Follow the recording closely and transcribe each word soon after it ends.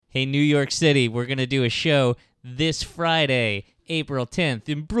Hey, New York City, we're going to do a show this Friday, April 10th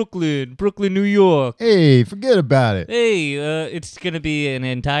in Brooklyn, New York. Hey, forget about it. Hey, it's going to be an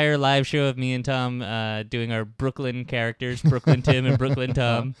entire live show of me and Tom doing our Brooklyn characters, Brooklyn Tim and Brooklyn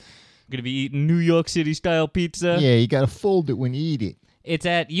Tom. We're going to be eating New York City-style pizza. Yeah, you got to fold it when you eat it. It's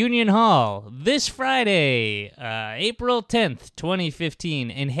at Union Hall this Friday, April 10th,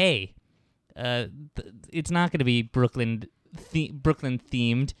 2015. And hey, it's not going to be Brooklyn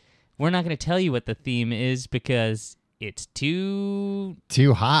themed. We're not going to tell you what the theme is because it's too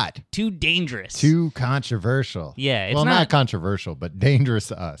hot, too dangerous, too controversial. Yeah, it's well, not controversial, but dangerous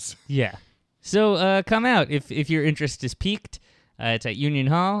to us. Yeah. So come out if your interest is piqued. It's at Union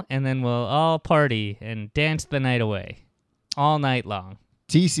Hall, and then we'll all party and dance the night away. All night long.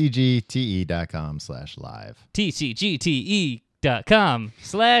 TCGTE.com/live.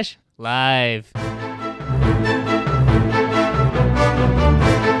 TCGTE.com/live.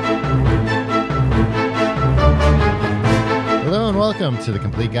 Hello and welcome to The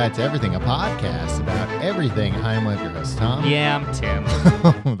Complete Guide to Everything, a podcast about everything. I'm your host, Tom. Yeah, I'm Tim.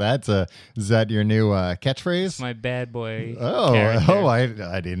 Is that your new catchphrase? My bad boy.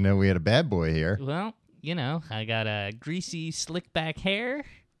 I didn't know we had a bad boy here. Well, you know, I got a greasy, slick back hair.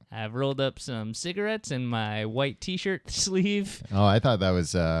 I've rolled up some cigarettes in my white T-shirt sleeve. Oh, I thought that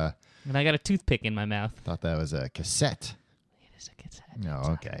was and I got a toothpick in my mouth. Thought that was a cassette. It is a cassette.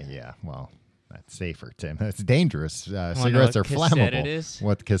 Oh, okay, yeah. Well, that's safer, Tim. That's dangerous. Cigarettes are flammable. It is?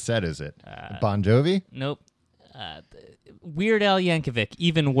 What cassette is it? Bon Jovi? Nope. Weird Al Yankovic,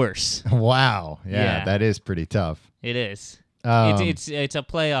 even worse. Wow. Yeah, that is pretty tough. It is. It's a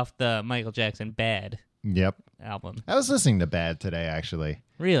play off the Michael Jackson Bad. Yep. Album. I was listening to Bad today, actually.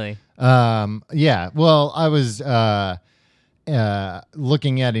 Really? Yeah. Well, I was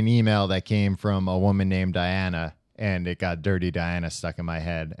looking at an email that came from a woman named Diana, and it got Dirty Diana stuck in my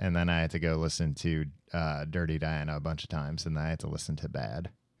head, and then I had to go listen to Dirty Diana a bunch of times, and then I had to listen to Bad.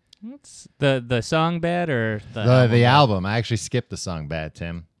 What's the song Bad or the album? I actually skipped the song Bad,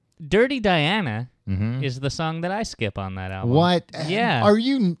 Tim. Dirty Diana is the song that I skip on that album. What? Yeah. Are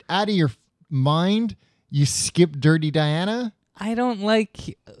you out of your mind? You skip Dirty Diana? I don't like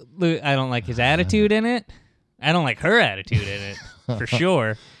his attitude in it. I don't like her attitude in it, for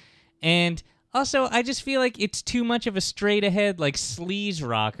sure. And also, I just feel like it's too much of a straight-ahead, like, sleaze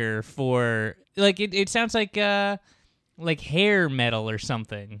rocker for... Like, it sounds like hair metal or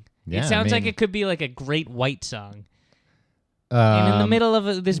something. Yeah, it sounds like it could be, like, a Great White song. And in the middle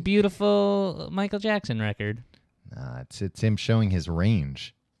of this beautiful Michael Jackson record. It's him showing his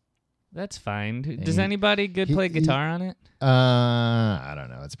range. That's fine. Does anybody play guitar on it? I don't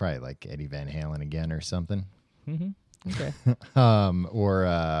know. It's probably like Eddie Van Halen again or something. Mm-hmm. Okay.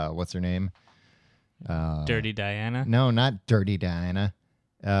 Or what's her name? Dirty Diana? No, not Dirty Diana.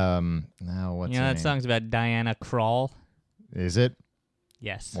 No, what's her name? That song's about Diana Krall. Is it?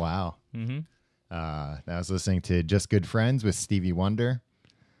 Yes. Wow. Mm-hmm. I was listening to Just Good Friends with Stevie Wonder.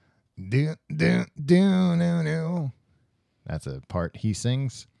 Do, do, do, no, no. That's a part he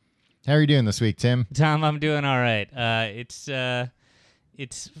sings. How are you doing this week, Tim? Tom, I'm doing all right.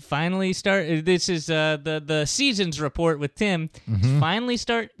 It's finally started. This is the seasons report with Tim. Mm-hmm. It's finally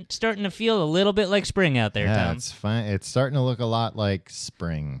starting to feel a little bit like spring out there, yeah, Tom. It's fine. It's starting to look a lot like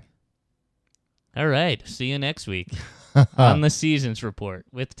spring. All right. See you next week on the seasons report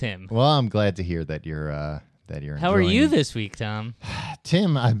with Tim. Well, I'm glad to hear that you're How are you this week, Tom?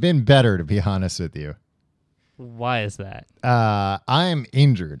 Tim, I've been better, to be honest with you. Why is that? I'm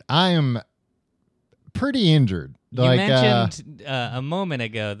injured. I am pretty injured. You mentioned a moment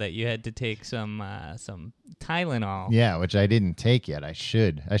ago that you had to take some Tylenol. Yeah, which I didn't take yet. I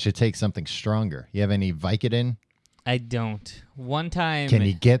should take something stronger. You have any Vicodin? I don't. One time... Can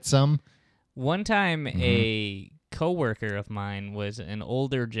you get some? One time, a coworker of mine was an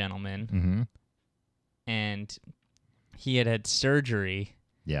older gentleman, and he had surgery.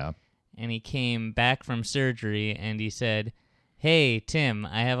 Yeah. And he came back from surgery, and he said, "Hey, Tim,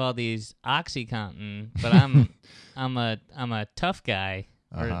 I have all these OxyContin, but I'm a tough guy."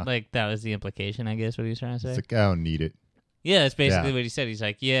 Or like that was the implication, I guess, what he was trying to say. It's like, I don't need it. Yeah, that's basically what he said. He's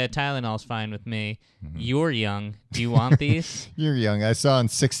like, "Yeah, Tylenol's fine with me. You're young. Do you want these?" You're young. I saw in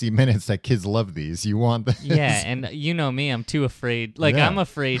 60 Minutes that kids love these. You want this? Yeah, and you know me, I'm too afraid. Like, I'm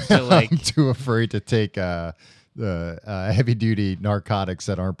afraid to, like... I'm too afraid to take heavy-duty narcotics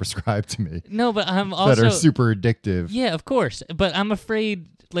that aren't prescribed to me. No, but I'm also... That are super addictive. Yeah, of course. But I'm afraid...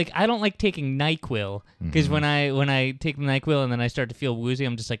 Like, I don't like taking NyQuil, because when I take the NyQuil and then I start to feel woozy,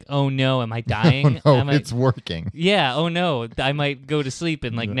 I'm just like, oh no, am I dying? Oh no, it's working. Yeah, oh no, I might go to sleep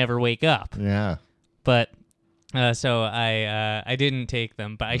and, like, never wake up. Yeah. But So I didn't take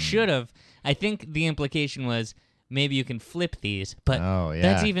them, but I should have. I think the implication was maybe you can flip these, but Oh, yeah.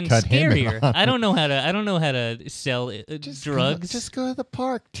 that's even Cut him scarier. off. I don't know how to sell drugs. Just go to the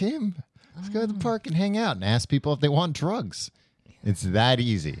park, Tim. Just go to the park and hang out and ask people if they want drugs. It's that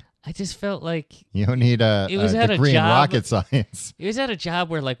easy. I just felt like You don't need a degree in rocket science. it was at a job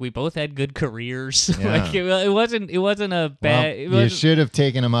where like we both had good careers. Yeah. Like it wasn't a bad. You should have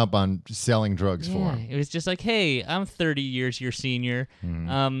taken him up on selling drugs for him. It was just like, hey, I'm 30 years your senior.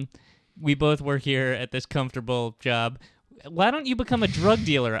 Mm-hmm. We both work here at this comfortable job. Why don't you become a drug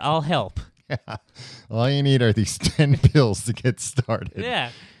dealer? I'll help. All you need are these 10 pills to get started. Yeah.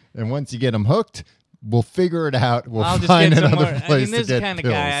 And once you get them hooked, we'll figure it out. We'll I'll just find get some another more. place I mean, this to is the get kind of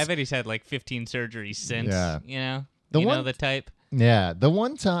pills. guy. I bet he's had like 15 surgeries since. Yeah. You know, The you one- know the type. Yeah, the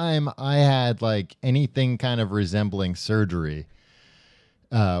one time I had like anything kind of resembling surgery,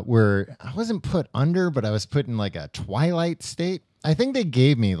 where I wasn't put under, but I was put in like a twilight state. I think they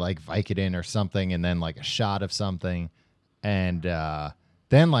gave me like Vicodin or something, and then like a shot of something, and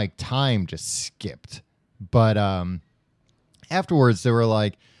then like time just skipped. But afterwards, they were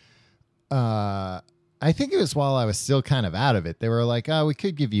like, I think it was while I was still kind of out of it. They were like, "Oh, we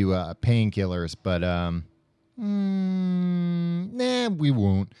could give you painkillers, but nah, we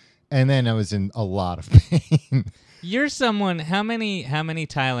won't." And then I was in a lot of pain. You're someone. How many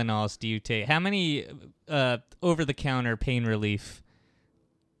Tylenols do you take? How many over-the-counter pain relief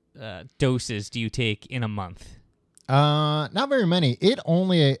doses do you take in a month? Not very many. It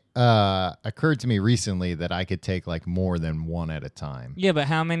only occurred to me recently that I could take like more than one at a time. Yeah, but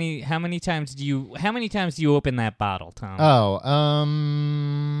how many times do you open that bottle, Tom? Oh,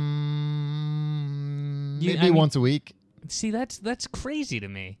 You- maybe I mean- once a week. See, that's crazy to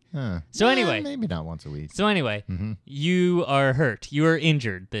me. Huh. So Yeah, anyway. maybe not once a week. So anyway, Mhm. you are hurt. You are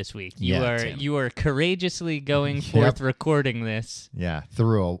injured this week. Yeah, Tim. You are courageously going Yep. forth recording this. Yeah,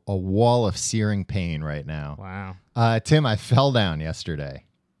 through a wall of searing pain right now. Wow. Tim, I fell down yesterday.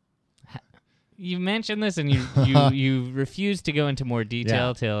 You mentioned this and you you refused to go into more detail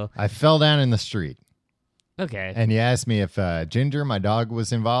Yeah. till I fell down in the street. okay. And you asked me if Ginger, my dog,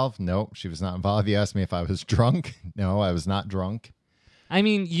 was involved. No, she was not involved. You asked me if I was drunk. No, I was not drunk. I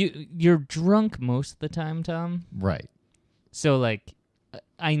mean, you're drunk most of the time, Tom. Right. So like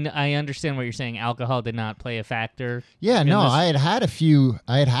I understand what you're saying. Alcohol did not play a factor. Yeah, in no, this. I had had a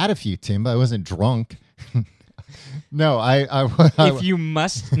few, Tim, but I wasn't drunk. No, I If you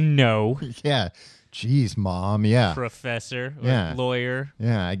must know, yeah. Jeez, Mom. Yeah. professor, or Yeah. lawyer,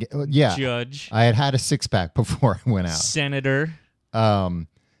 Yeah. judge, I had had a six-pack before I went out. senator.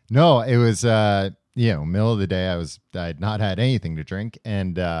 No, it was middle of the day. I had not had anything to drink,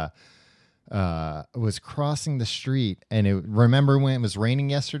 and was crossing the street. And remember when it was raining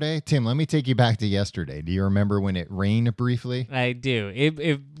yesterday? Tim, let me take you back to yesterday. Do you remember when it rained briefly? I do.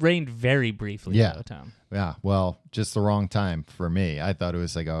 It rained very briefly, Yeah. though, Tom. Yeah, well, just the wrong time for me. I thought it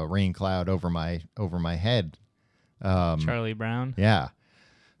was like a rain cloud over my head. Charlie Brown. Yeah.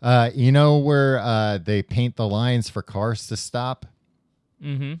 You know where they paint the lines for cars to stop?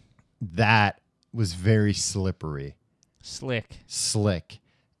 Mm-hmm. That was very slippery, Slick.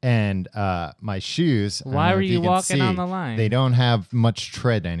 and my shoes. I don't Why know were if you can walking see, on the line? They don't have much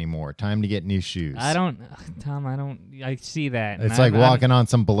tread anymore. Time to get new shoes. Tom, I see that. and It's like I'm walking on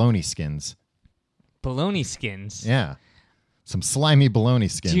some bologna skins. bologna skins. Yeah, some slimy bologna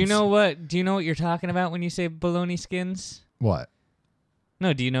skins. Do you know what you're talking about when you say bologna skins? what?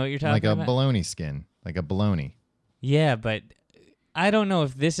 No, do you know what you're talking Like a about? bologna skin, like a bologna. Yeah, but I don't know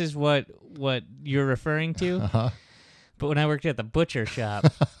if this is what you're referring to. Uh-huh. But when I worked at the butcher shop,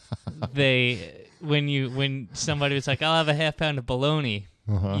 when somebody was like, "I'll have a half pound of bologna,"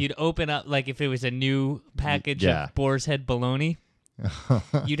 Uh-huh. you'd open up, like if it was a new package Yeah. of Boar's Head bologna,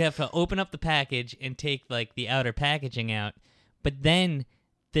 you'd have to open up the package and take like the outer packaging out. But then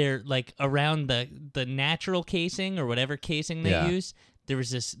they're like around the natural casing or whatever casing they Yeah. use. There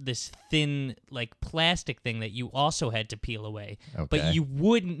was this thin like plastic thing that you also had to peel away, Okay. but you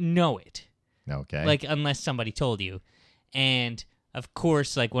wouldn't know it. Okay. Like unless somebody told you. And of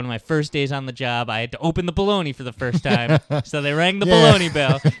course, like one of my first days on the job, I had to open the bologna for the first time. So they rang the Yeah. bologna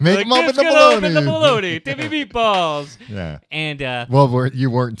bell. Make Like, 'em open "Who's the gonna open the bologna." bologna. Timmy meatballs. yeah. And Well, you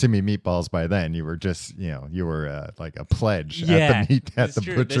weren't Timmy Meatballs by then. You were just, you were like a pledge at the that's the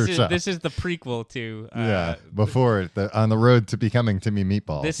true. butcher shop. This is the prequel to yeah, before on the road to becoming Timmy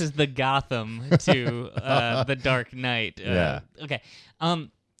Meatballs. This is the Gotham to the Dark Knight. Yeah. Okay.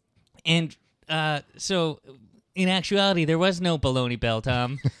 And so in actuality, there was no bologna bell,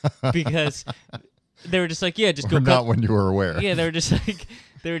 Tom, because they were just like, yeah, just go or cut. not when you were aware. Yeah, they were just like,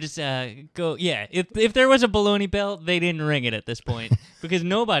 They were just go. Yeah, if there was a baloney bell, they didn't ring it at this point because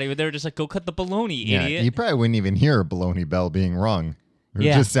nobody. They were just like, go cut the baloney, Yeah, idiot. you probably wouldn't even hear a baloney bell being rung. It would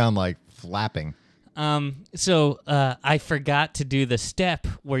Yeah. just sound like flapping. So I forgot to do the step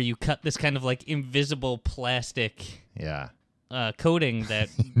where you cut this kind of like invisible plastic Yeah. coating that.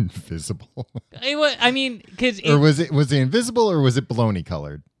 Invisible. I mean, because Or was it invisible or was it baloney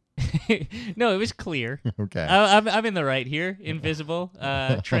colored? no, it was clear. Okay. I'm in the right here. Invisible,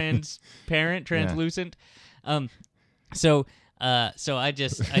 transparent, translucent. So I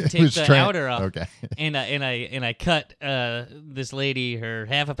It take was the outer off. Okay. And I cut this lady her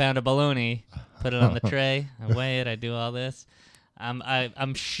half a pound of bologna, put it on the tray, I weigh it, I do all this.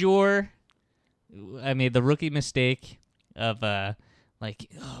 I'm sure I made the rookie mistake of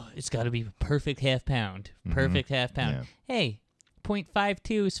it's got to be perfect half pound, perfect half pound. Yeah. Hey,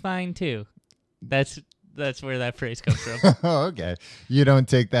 0.52 is fine too. That's where that phrase comes from. Oh, okay. You don't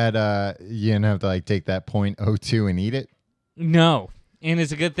take that. You don't have to take that 0.02 and eat it. No. And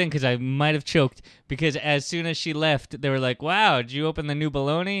it's a good thing because I might have choked because as soon as she left, they were like, wow, did you open the new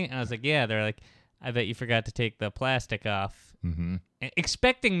bologna? And I was like, yeah. They're like, I bet you forgot to take the plastic off. Mm-hmm.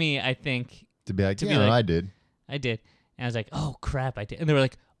 Expecting me, I think. To be like, To be yeah, like- I did. I did. And I was like, oh, crap, I did. And they were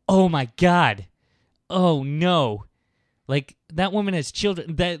like, oh, my God. Oh, no. Like, that woman has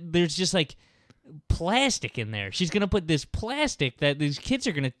children. That there's just, plastic in there. She's going to put this plastic that these kids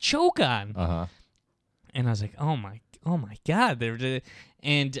are going to choke on. Uh-huh. And I was like, oh my God.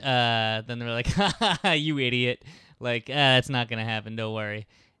 And then they were like, ha, ha, ha, you idiot. It's not going to happen. Don't worry.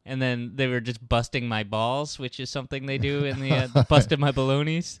 And then they were just busting my balls, which is something they do in the busted my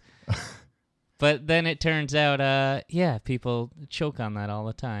balonies. But then it turns out, people choke on that all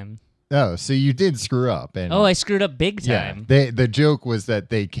the time. Oh, so you did screw up. And Oh, I screwed up big yeah, time. the joke was that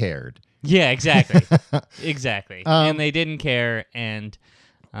they cared. Yeah, exactly. Exactly. Um, And they didn't care. And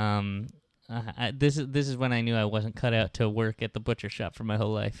this is when I knew I wasn't cut out to work at the butcher shop for my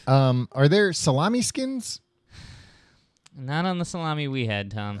whole life. Are there salami skins? Not on the salami we had,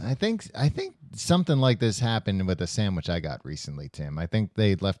 Tom. I think something like this happened with a sandwich I got recently, Tim. I think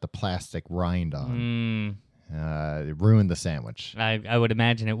they left the plastic rind on. It ruined the sandwich. I would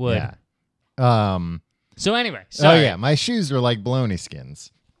imagine it would. Yeah. So anyway, Oh sorry. yeah, my shoes were like bologna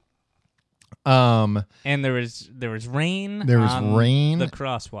skins. And there was rain. There was on rain. The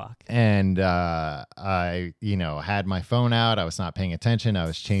crosswalk. And I, had my phone out. I was not paying attention. I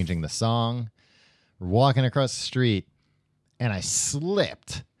was changing the song. We're walking across the street, and I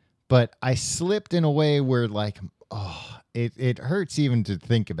slipped. But I slipped in a way where, it hurts even to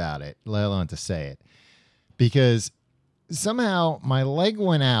think about it, let alone to say it. Because somehow my leg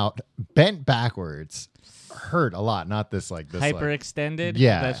went out, bent backwards, hurt a lot. Not this this. Hyperextended?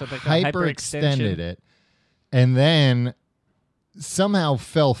 Yeah, That's what they call hyperextended it, and then somehow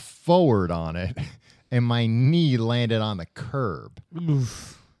fell forward on it, and my knee landed on the curb.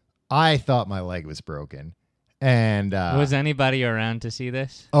 Oof. I thought my leg was broken, and Was anybody around to see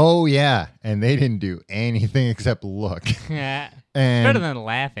this? oh yeah, and they didn't do anything except look. Yeah. And Better than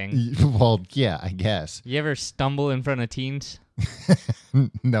laughing. well, yeah, I guess. You ever stumble in front of teens?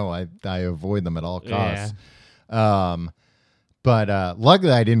 No, I avoid them at all costs. But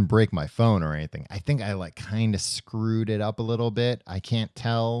luckily I didn't break my phone or anything. I think I kind of screwed it up a little bit. I can't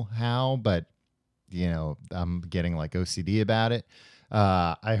tell how, but I'm getting OCD about it.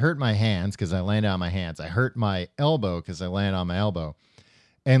 I hurt my hands because I landed on my hands. I hurt my elbow because I landed on my elbow.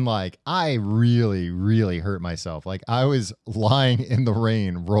 And I really, really hurt myself. I was lying in the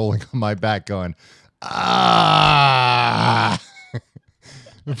rain, rolling on my back going, ah.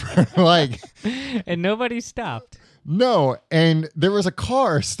 And nobody stopped. No, and there was a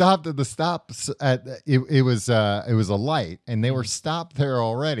car stopped at the stops at it was a light, and they were stopped there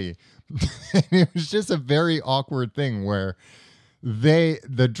already. And it was just a very awkward thing where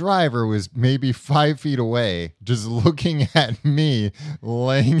the driver was maybe 5 feet away, just looking at me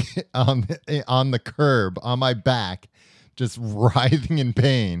laying on the curb on my back, just writhing in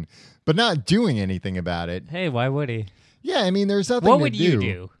pain, but not doing anything about it. Hey, why would he? Yeah, I mean, there's nothing. What to would you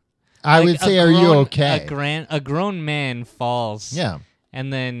do? I would say, "Are you okay?" A grown man falls. Yeah.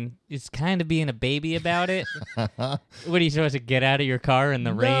 And then it's kind of being a baby about it. What are you supposed to get out of your car in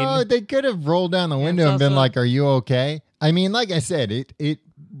the rain? No, they could have rolled down the window and been like, "Are you okay?" I mean, like I said, it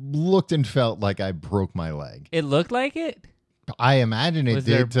looked and felt like I broke my leg. It looked like it? I imagine it Was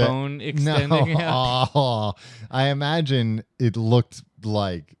did. there bone extending out? Oh, I imagine it looked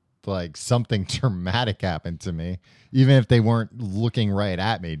like something traumatic happened to me, even if they weren't looking right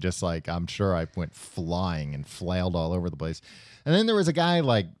at me. Just I'm sure I went flying and flailed all over the place. And then there was a guy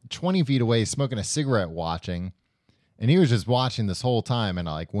 20 feet away smoking a cigarette watching. And he was just watching this whole time, and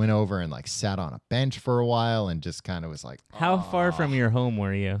I like went over and like sat on a bench for a while and just kind of was like, How far from your home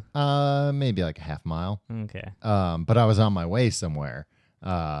were you? maybe like a half mile. Okay. But I was on my way somewhere.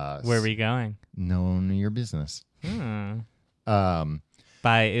 Where were you going? None of your business. Hmm. Um,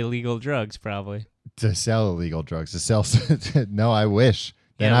 Buy illegal drugs, probably. to sell illegal drugs, to sell. No, I wish.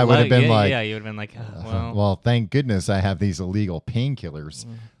 Then I would have been like, yeah, you would have been like, oh, well, thank goodness I have these illegal painkillers.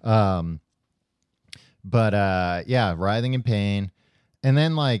 But yeah, writhing in pain. And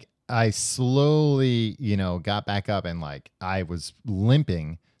then like I slowly, got back up and like I was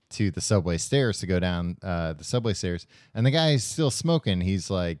limping to the subway stairs to go down the subway stairs. And the guy is still smoking.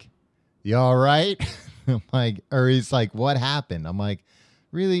 He's like, "You all right?" I'm like, or he's like, "What happened?" I'm like,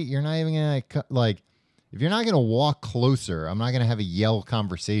 "Really? You're not even gonna like, if you're not gonna walk closer, I'm not gonna have a yell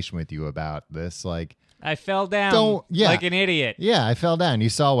conversation with you about this." Like, I fell down like an idiot. Yeah, I fell down. You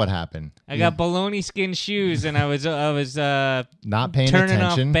saw what happened. I got baloney skin shoes, and I was not paying turning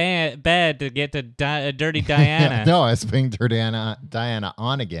attention. off bed to get to Dirty Diana. No, I was putting Dirty Diana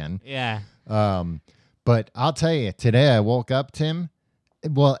on again. Yeah. But I'll tell you, today I woke up, Tim.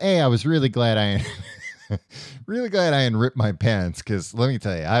 Well, I was really glad I hadn't ripped my pants, because let me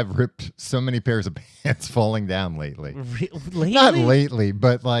tell you, I've ripped so many pairs of pants falling down lately. Lately? Not lately,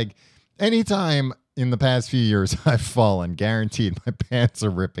 but like anytime in the past few years I've fallen, guaranteed my pants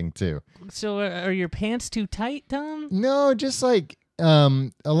are ripping too. So are your pants too tight, Tom? No, just like a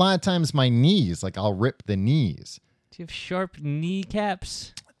lot of times my knees, like I'll rip the knees. Do you have sharp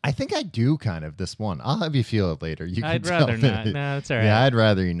kneecaps? I think I do kind of this one. I'll have you feel it later. I'd rather not. No, it's all right. Yeah, I'd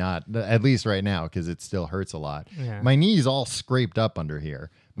rather you not, at least right now, because it still hurts a lot. Yeah. My knee's all scraped up under here.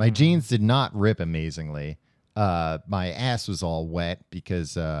 My jeans did not rip amazingly. My ass was all wet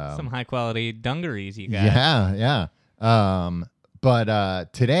because some high quality dungarees you got. Yeah.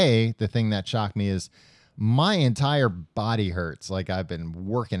 But today the thing that shocked me is my entire body hurts like I've been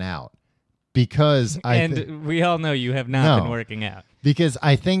working out, because we all know you have not been working out. Because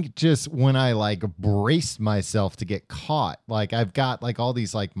I think just when I like braced myself to get caught, like I've got like all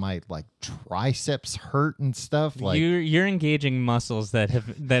these like my like triceps hurt and stuff. Like you're engaging muscles that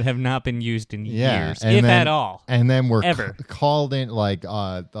have not been used in years, and if then, at all. And then we're ever called in it's like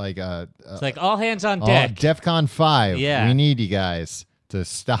all hands on deck. DEFCON 5. Yeah, we need you guys to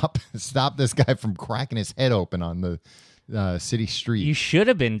stop this guy from cracking his head open on the city street. You should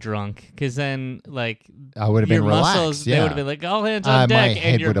have been drunk, because then like I would have been relaxed. Muscles, yeah. They would have been like all hands on deck, my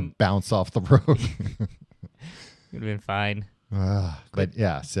head would have bounced off the road. Would have been fine. But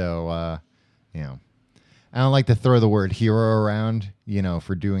yeah, so I don't like to throw the word hero around,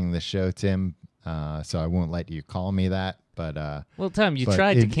 for doing this show, Tim. So I won't let you call me that. But well, Tom, you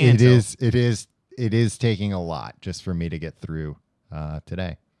tried to cancel. It is taking a lot just for me to get through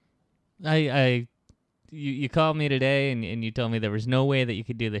today. You called me today and you told me there was no way that you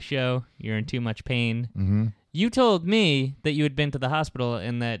could do the show. You're in too much pain. Mm-hmm. You told me that you had been to the hospital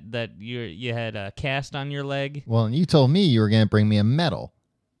and that you had a cast on your leg. Well, and you told me you were going to bring me a medal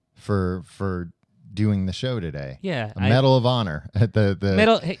for doing the show today. Yeah, a Medal of Honor at the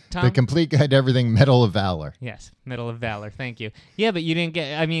medal. Hey, Tom, the Complete Guide to Everything Medal of Valor. Yes, Medal of Valor. Thank you. Yeah, but you didn't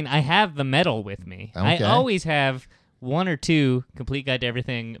get. I mean, I have the medal with me. Okay. I always have one or two Complete Guide to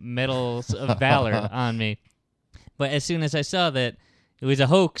Everything Medals of Valor on me. But as soon as I saw that it was a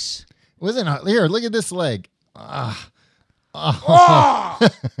hoax. Wasn't here, look at this leg. Oh!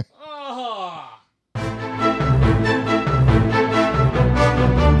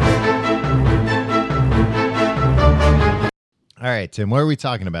 All right, Tim, what are we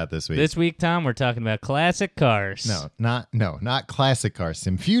talking about this week? This week, Tom, we're talking about classic cars. No, not classic cars,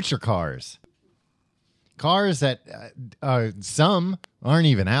 Tim. Future cars. Cars that some aren't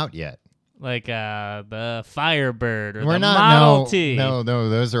even out yet. Like the Firebird or we're the not, Model T. No,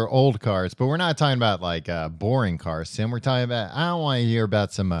 those are old cars. But we're not talking about like boring cars, Tim. We're talking about, I don't want to hear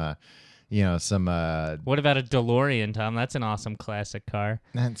about some What about a DeLorean, Tom? That's an awesome classic car.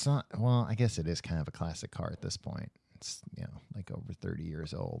 That's not, well, I guess it is kind of a classic car at this point. It's, like over 30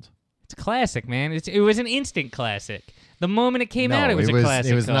 years old. It's a classic, man. It was an instant classic. The moment it came out, it was a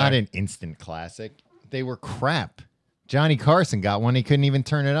classic It was car. not an instant classic. They were crap. Johnny Carson got one. He couldn't even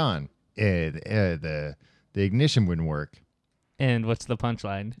turn it on. The ignition wouldn't work. And what's the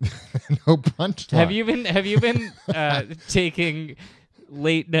punchline? No punchline. Have you been taking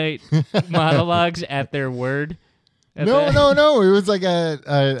late night monologues at their word? No. It was like a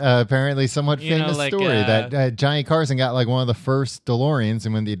apparently somewhat famous story that Johnny Carson got like one of the first DeLoreans,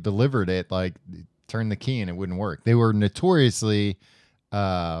 and when they delivered it, like turned the key and it wouldn't work. They were notoriously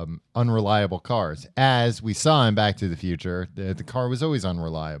unreliable cars, as we saw in Back to the Future. The car was always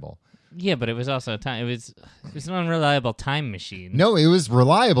unreliable. Yeah, but it was also a time. It was an unreliable time machine. No, it was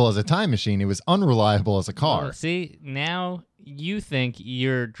reliable as a time machine. It was unreliable as a car. Well, see, now you think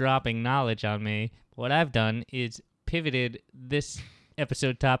you're dropping knowledge on me. What I've done is pivoted this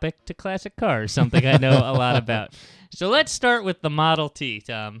episode topic to classic cars, something I know a lot about. So let's start with the Model T,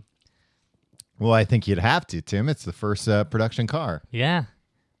 Tom. Well, I think you'd have to, Tim. It's the first production car. Yeah.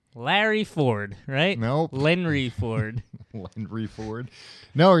 Larry Ford, right? Nope. Lenry Ford. Henry Ford.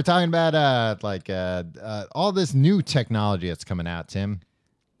 No, we're talking about all this new technology that's coming out, Tim.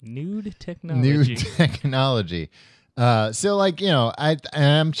 Nude New technology. technology. So,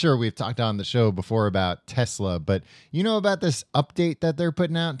 I'm sure we've talked on the show before about Tesla, but you know about this update that they're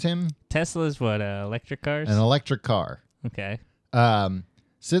putting out, Tim? Tesla's what, electric cars? An electric car. Okay.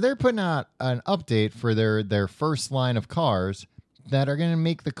 So they're putting out an update for their first line of cars that are going to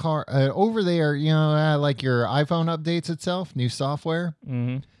make the car over there, like your iPhone updates itself, new software.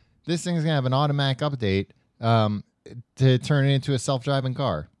 Mm-hmm. This thing's going to have an automatic update to turn it into a self-driving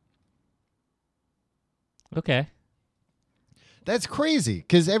car. Okay. That's crazy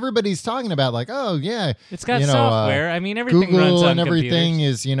because everybody's talking about like, oh, yeah. It's got software. I mean, everything Google runs on and everything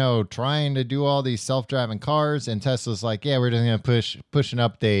computers. is, trying to do all these self-driving cars. And Tesla's like, yeah, we're just going to push an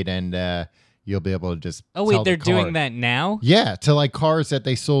update and you'll be able to just Oh, wait, tell they're the car. doing that now? Yeah, to like cars that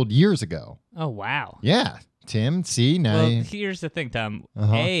they sold years ago. Oh, wow. Yeah, Tim, see now. Well, here's the thing, Tom.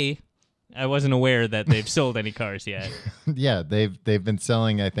 Uh-huh. A, I wasn't aware that they've sold any cars yet. Yeah, they've been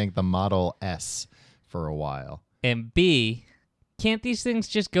selling, I think, the Model S for a while. And B, can't these things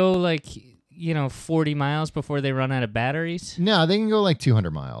just go 40 miles before they run out of batteries? No, they can go like 200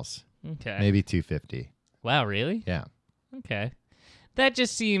 miles, Okay. maybe 250. Wow, really? Yeah. Okay. That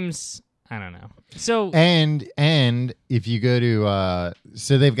just seems, I don't know. So, And if you go to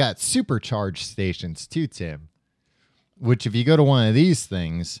so they've got supercharge stations too, Tim. Which if you go to one of these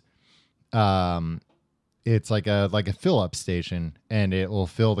things, it's like a fill up station and it will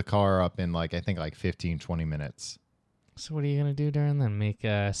fill the car up in I think 15, 20 minutes. so what are you going to do during then? Make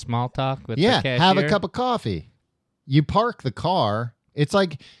small talk with the Yeah, cashier? have a cup of coffee. You park the car. It's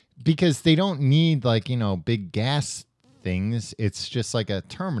because they don't need big gas things. It's just like a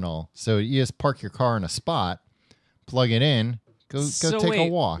terminal. So you just park your car in a spot, plug it in, go take a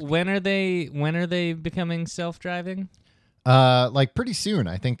walk. When are they becoming self-driving? Pretty soon.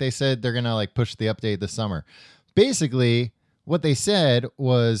 I think they said they're gonna push the update this summer. Basically, what they said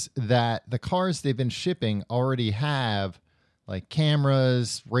was that the cars they've been shipping already have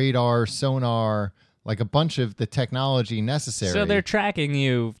cameras, radar, sonar, a bunch of the technology necessary. So they're tracking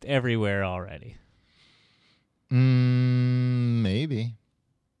you everywhere already. Maybe.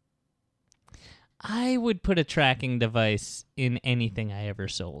 I would put a tracking device in anything I ever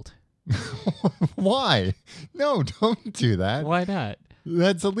sold. Why? No, don't do that. Why not?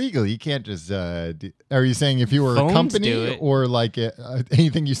 That's illegal. You can't just. Are you saying if you were Phones a company do it. or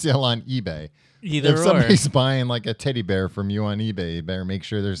anything you sell on eBay? Either If or. somebody's buying a teddy bear from you on eBay, you better make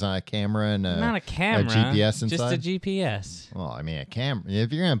sure there's not a camera and Not a camera. GPS inside. Just a GPS. Well, I mean, a camera.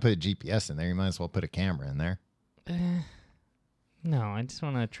 If you're gonna put GPS in there, you might as well put a camera in there. No, I just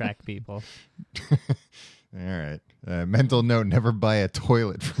want to attract people. All right. Mental note: never buy a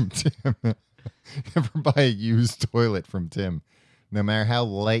toilet from Tim. Never buy a used toilet from Tim, no matter how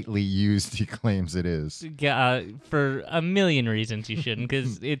lightly used he claims it is. For a million reasons you shouldn't,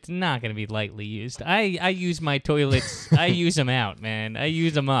 because it's not going to be lightly used. I use my toilets. I use them out, man. I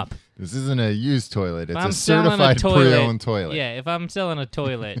use them up. This isn't a used toilet. It's I'm a selling certified toilet, pre-owned toilet. Yeah, if I'm selling a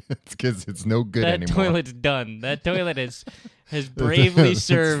toilet, It's because it's no good that anymore. toilet's done. That toilet has bravely This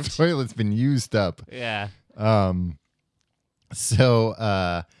served. toilet's been used up. Yeah.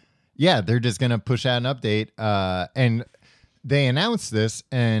 Yeah, they're just gonna push out an update, and they announced this,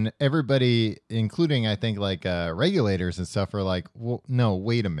 and everybody, including I think regulators and stuff, are like, "Well, no,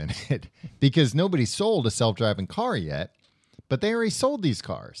 wait a minute," because nobody sold a self-driving car yet, but they already sold these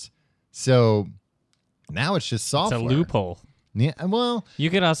cars, so now it's just software. It's a loophole. Yeah, well, You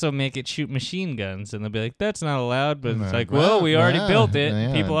could also make it shoot machine guns, and they'll be like, "That's not allowed." But it's like, well, "Well, we already yeah, built it.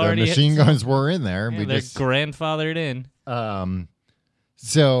 yeah, People the already machine guns were in there. Yeah, we they're just grandfathered in."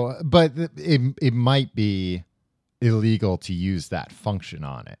 So, but it might be illegal to use that function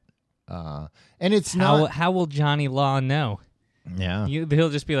on it, and it's not. How will Johnny Law know? Yeah, He'll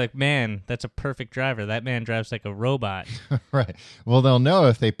just be like, "Man, that's a perfect driver. That man drives like a robot." right. Well, they'll know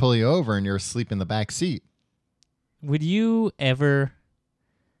if they pull you over and you're asleep in the back seat. Would you ever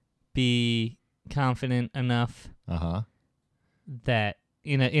be confident enough that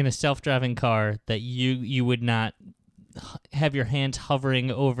in a self-driving car that you would not have your hands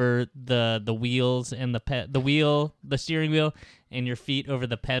hovering over the wheels and the steering wheel, and your feet over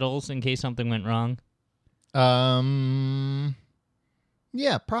the pedals in case something went wrong?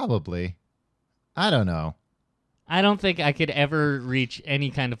 Yeah, probably. I don't know. I don't think I could ever reach any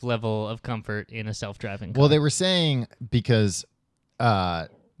kind of level of comfort in a self-driving car. Well, they were saying because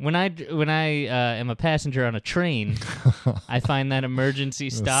when I am a passenger on a train, I find that emergency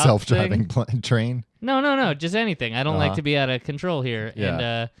stop self-driving thing. train. No, just anything. I don't like to be out of control here,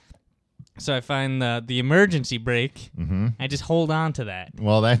 and so I find the emergency brake. Mm-hmm. I just hold on to that.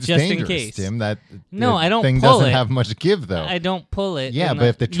 Well, that's just dangerous, in case. Tim. That I don't thing pull doesn't it. have much give, though. I don't pull it. Yeah, but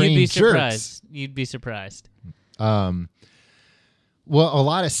if the train you'd be jerks, surprised. You'd be surprised. Well, a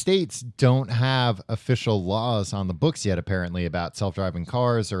lot of states don't have official laws on the books yet, apparently, about self-driving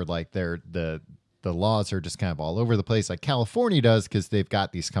cars, or like the laws are just kind of all over the place. Like California does, because they've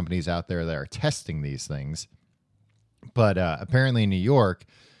got these companies out there that are testing these things. But apparently in New York,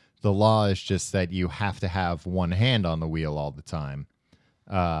 the law is just that you have to have one hand on the wheel all the time,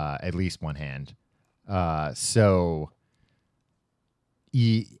 at least one hand. So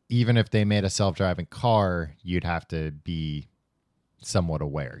even if they made a self-driving car, you'd have to be somewhat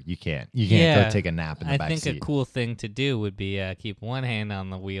aware. You can't go take a nap in the back seat. I think a cool thing to do would be keep one hand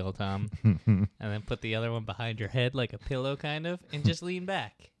on the wheel, Tom, and then put the other one behind your head like a pillow, kind of, and just lean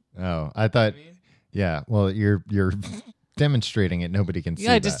back. Oh, I thought, yeah. Well, you're demonstrating it. Nobody can see.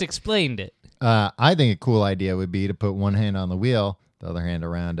 Yeah, I just explained it. I think a cool idea would be to put one hand on the wheel, the other hand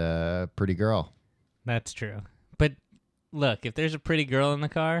around a pretty girl. That's true. But look, if there's a pretty girl in the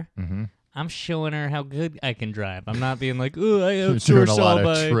car, I'm showing her how good I can drive. I'm not being like, "Ooh, I outsource You're doing a lot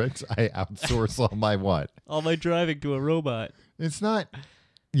of tricks. I outsource all my what? All my driving to a robot." It's not.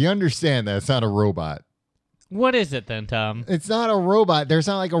 You understand that it's not a robot. What is it then, Tom? It's not a robot. There's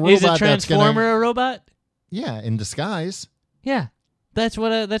not like a robot. Is a transformer a robot? Yeah, in disguise. Yeah, that's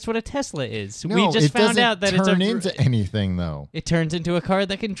what a Tesla is. No, we just found out that it doesn't turn into anything, though. It turns into a car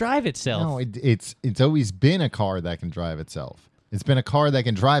that can drive itself. No, it's always been a car that can drive itself. It's been a car that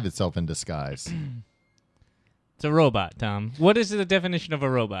can drive itself in disguise. It's a robot, Tom. What is the definition of a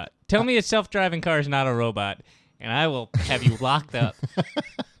robot? Tell me a self-driving car is not a robot, and I will have you locked up.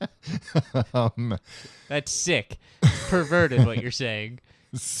 That's sick. It's perverted what you're saying.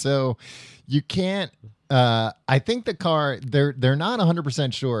 So you can't. I think the car. They're not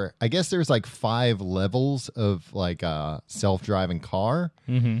 100% sure. I guess there's like 5 levels of like a self-driving car.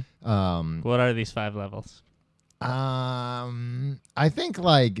 Mm-hmm. What are these 5 levels? I think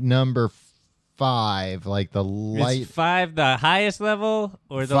like number 5, like the light. Is 5 the highest level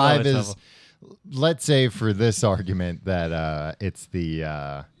or the 5 lowest is, level? Let's say for this argument that it's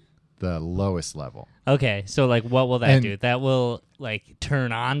the lowest level. Okay, so like what will that do? That will like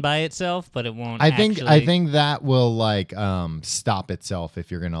turn on by itself, but it won't. I think that will like stop itself if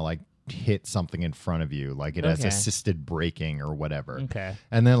you're gonna like hit something in front of you, like it has assisted braking or whatever. Okay.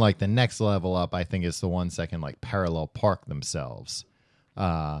 And then like the next level up, I think is the ones that can like parallel park themselves.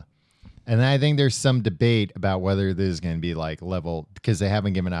 And then I think there's some debate about whether this is going to be like level, because they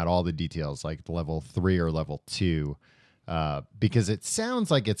haven't given out all the details, like level 3 or level 2. Because it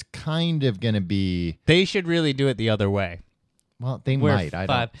sounds like it's kind of going to be. They should really do it the other way. Well, they might. I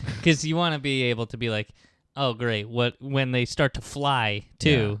don't. Because you want to be able to be like, oh, great. When they start to fly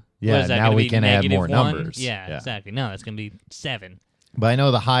too. Yeah, now we can add more numbers. Yeah, exactly. No, it's going to be 7. But I know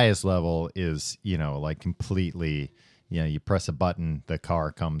the highest level is, like completely, you press a button, the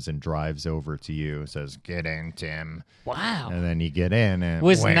car comes and drives over to you, says, "Get in, Tim." Wow. And then you get in. And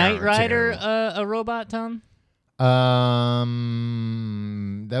was Knight Rider a robot, Tom?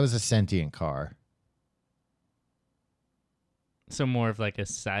 That was a sentient car. So more of like a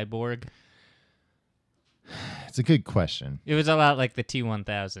cyborg? It's a good question. It was a lot like the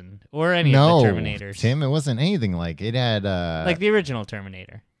T-1000 or any of the Terminators. Tim, it wasn't anything like it had. Like the original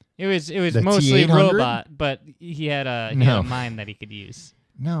Terminator. It was the mostly T-800? robot, but he had a mind that he could use.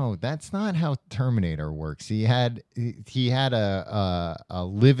 No, that's not how Terminator works. He had a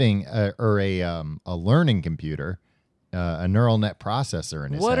living or a learning computer, a neural net processor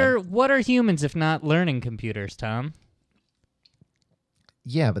in his head. What are humans if not learning computers, Tom?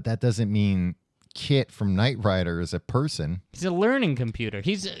 Yeah, but that doesn't mean Kit from Knight Rider is a person. He's a learning computer.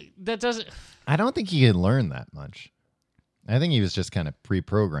 I don't think he could learn that much. I think he was just kind of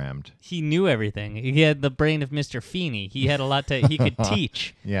pre-programmed. He knew everything. He had the brain of Mr. Feeney. He had a lot he could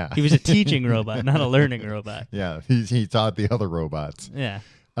teach. Yeah. He was a teaching robot, not a learning robot. Yeah, he taught the other robots. Yeah.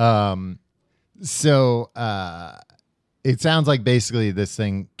 So it sounds like basically this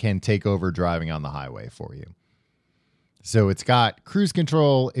thing can take over driving on the highway for you. So it's got cruise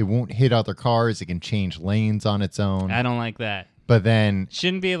control. It won't hit other cars. It can change lanes on its own. I don't like that. But then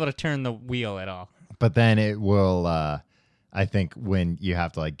shouldn't be able to turn the wheel at all. But then it will I think when you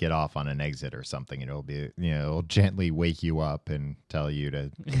have to like get off on an exit or something, it'll be, it'll gently wake you up and tell you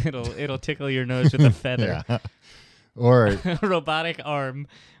to. It'll tickle your nose with a feather. Yeah. Or A robotic arm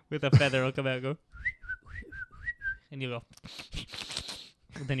with a feather will come out and go, and you go.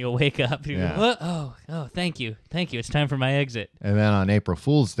 Then you'll wake up. And you Yeah. go, oh, thank you. It's time for my exit. and then on April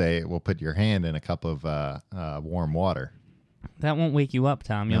Fool's Day, we'll put your hand in a cup of warm water. That won't wake you up,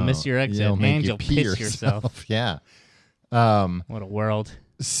 Tom. You'll miss your exit, You'll make and you you'll pee piss yourself. Yeah. What a world.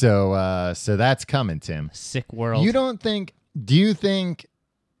 So that's coming, Tim. Sick world. Do you think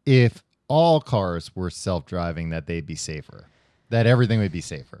if all cars were self-driving that they'd be safer? That everything would be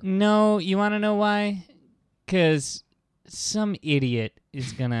safer? No, you want to know why? Because some idiot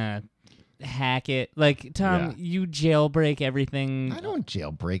is going to hack it. Like, Tom, you jailbreak everything. I don't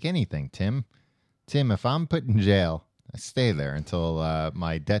jailbreak anything, Tim. Tim, if I'm put in jail, I stay there until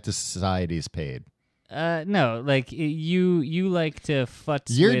my debt to society is paid. No, like, you like to futz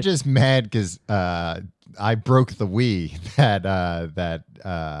You're with... just mad because I broke the Wii that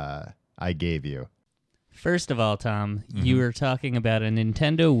I gave you. First of all, Tom, you were talking about a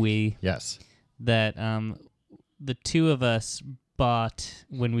Nintendo Wii Yes. that the two of us bought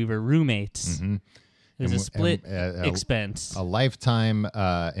when we were roommates. Mm-hmm. It was a split expense. A lifetime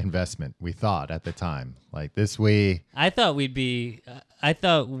investment, we thought at the time. Like this Wii. I thought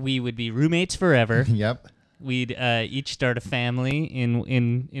we would be roommates forever. Yep. We'd each start a family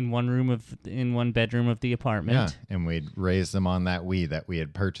in one bedroom of the apartment. Yeah, and we'd raise them on that Wii that we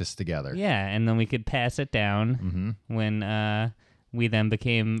had purchased together. Yeah, and then we could pass it down when we then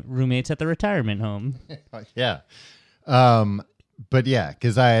became roommates at the retirement home. Yeah. But yeah,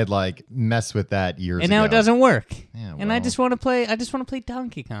 because I had like messed with that years ago. And now it doesn't work. Yeah, And I well. just want to play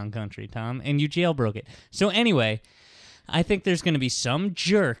Donkey Kong Country, Tom, and you jailbroke it. So anyway, I think there's going to be some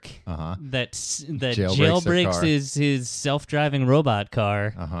jerk that jailbreaks car. his self-driving robot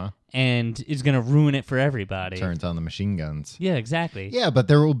car and is going to ruin it for everybody. Turns on the machine guns. Yeah, exactly. Yeah, but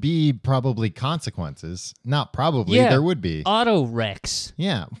there will be probably consequences. Not probably, Yeah. there would be. Auto wrecks.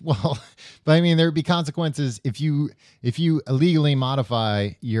 Yeah, well, but I mean, there would be consequences if you illegally modify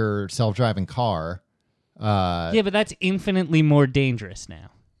your self-driving car. Yeah, but that's infinitely more dangerous now.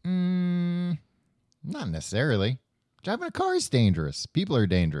 Not necessarily. Driving a car is dangerous. People are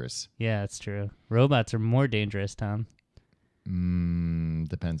dangerous. Yeah, that's true. Robots are more dangerous, Tom.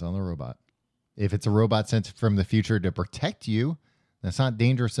 Depends on the robot. If it's a robot sent from the future to protect you, that's not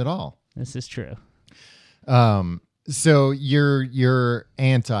dangerous at all. This is true. So you're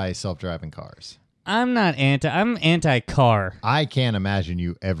anti self-driving cars. I'm anti-car. I can't imagine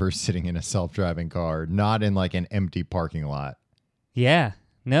you ever sitting in a self-driving car, not in like an empty parking lot. Yeah.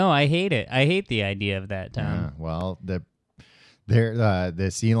 No, I hate it. I hate the idea of that, Tom. Well,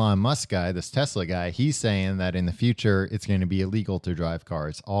 this Elon Musk guy, this Tesla guy, he's saying that in the future it's going to be illegal to drive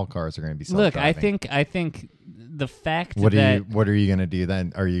cars. All cars are going to be self-driving. Look, I think the fact What that are you going to do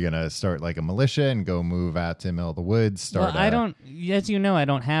then? Are you going to start like a militia and go move out to the middle of the woods? I don't. As you know, I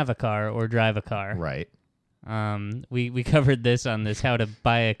don't have a car or drive a car. Right. We covered this on this How to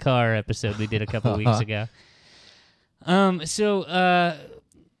Buy a Car episode we did a couple weeks ago. So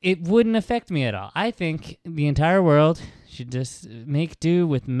it wouldn't affect me at all. I think the entire world should just make do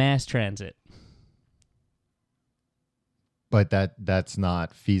with mass transit. But that's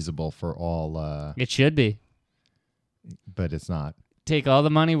not feasible for all. It should be. But it's not. Take all the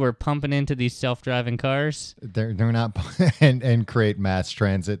money we're pumping into these self-driving cars. They're not and create mass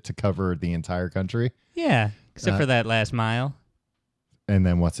transit to cover the entire country. Yeah, except for that last mile. And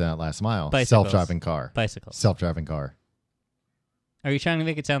then what's that last mile? Bicycles. Self-driving car. Bicycles. Self-driving car. Are you trying to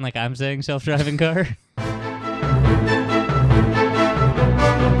make it sound like I'm saying self-driving car?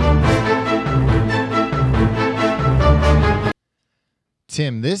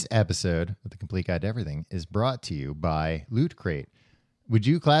 Tim, this episode of The Complete Guide to Everything is brought to you by Loot Crate. Would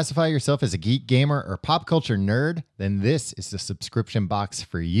you classify yourself as a geek, gamer, or pop culture nerd? Then this is the subscription box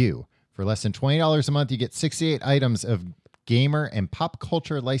for you. For less than $20 a month, you get 68 items of gamer and pop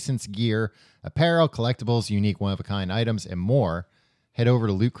culture licensed gear, apparel, collectibles, unique one-of-a-kind items, and more. Head over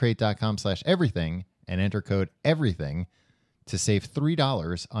to lootcrate.com/everything and enter code EVERYTHING to save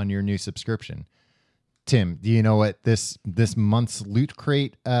 $3 on your new subscription. Tim, do you know what this month's Loot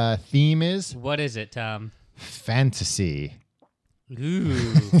Crate theme is? What is it, Tom? Fantasy.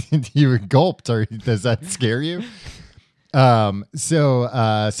 Ooh. You gulped. Does that scare you?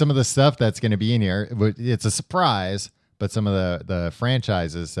 So some of the stuff that's going to be in here, it's a surprise, but some of the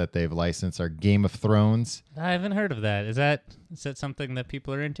franchises that they've licensed are Game of Thrones. I haven't heard of that. Is that something that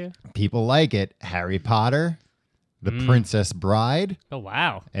people are into? People like it. Harry Potter, The Princess Bride, Oh,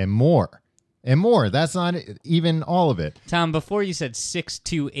 wow. and more. and more. That's not even all of it. Tom, before you said 6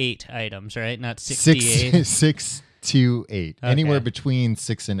 to 8 items, right? Not 68. Six to eight, Okay. anywhere between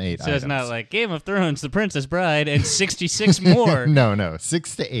 6 and 8 So items. it's not like Game of Thrones, The Princess Bride, and 66 more. No,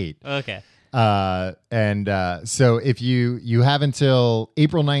 6 to 8. Okay. So if you have until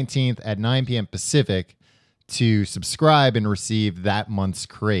April 19th at 9 p.m. Pacific to subscribe and receive that month's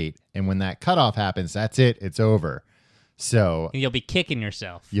crate. And when that cutoff happens, that's it. It's over. So You'll be kicking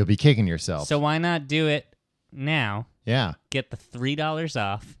yourself. you'll be kicking yourself. So why not do it now? Yeah. Get the $3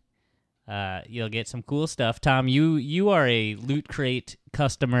 off. You'll get some cool stuff. Tom, you are a Loot Crate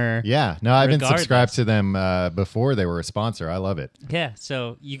customer. Yeah. No, I've been Regardless. subscribed to them before they were a sponsor. I love it. Yeah,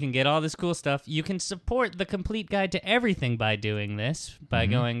 so you can get all this cool stuff. You can support the complete guide to everything by doing this. By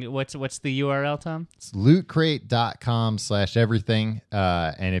going, what's the URL, Tom? It's lootcrate.com/everything.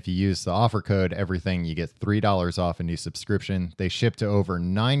 And if you use the offer code everything, you get $3 off a new subscription. They ship to over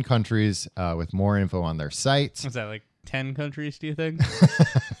 9 countries with more info on their site. Is that like 10 countries, do you think?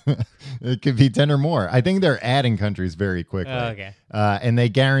 It could be 10 or more. I think they're adding countries very quickly. Oh, okay. And they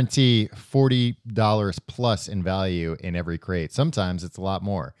guarantee $40 plus in value in every crate. Sometimes it's a lot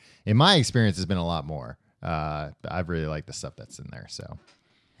more. In my experience, it's been a lot more. I've really liked the stuff that's in there. So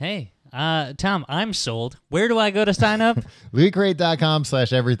Hey, Tom, I'm sold. Where do I go to sign up?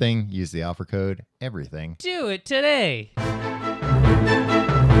 lootcrate.com/everything. Use the offer code everything. Do it today.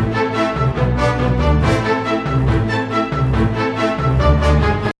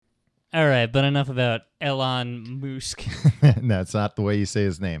 All right, but enough about Elon Musk. That's not the way you say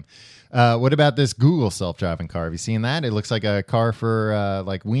his name. What about this Google self-driving car? Have you seen that? It looks like a car for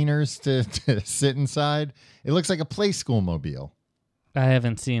like wieners to sit inside. It looks like a play school mobile. I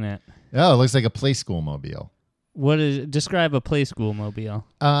haven't seen it. Oh, it looks like a play school mobile. Describe a play school mobile?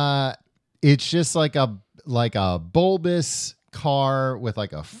 It's just like a bulbous car with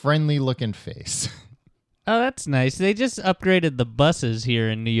like a friendly looking face. Oh, that's nice. They just upgraded the buses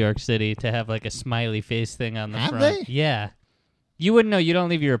here in New York City to have like a smiley face thing on the Have front. they? Yeah. You wouldn't know. You don't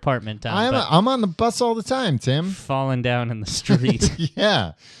leave your apartment, Tom. but I'm on the bus all the time, Tim. falling down in the street.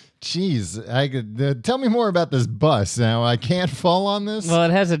 Yeah. Jeez, tell me more about this bus. Now I can't fall on this. Well,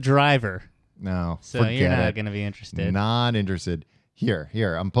 it has a driver, No, so forget you're not it. going to be interested. Not interested. Here.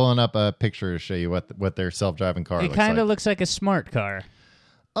 I'm pulling up a picture to show you what their self-driving car It looks kind like. of looks like a smart car.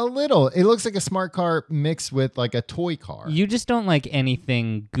 A little. It looks like a smart car mixed with like a toy car. You just don't like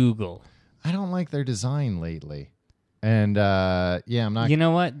anything Google. I don't like their design lately. And yeah, I'm not. You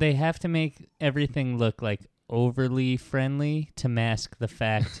know what? They have to make everything look like overly friendly to mask the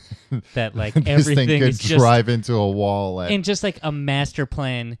fact that like this everything thing could is just drive into a wall. and just like a master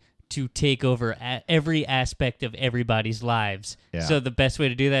plan to take over every aspect of everybody's lives. Yeah. So the best way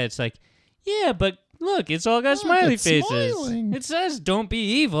to do that, it's like, yeah, but look, it's all got Look, smiley it's faces. smiling. It says don't be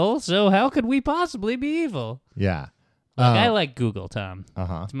evil, so how could we possibly be evil? Yeah. Like, I like Google, Tom.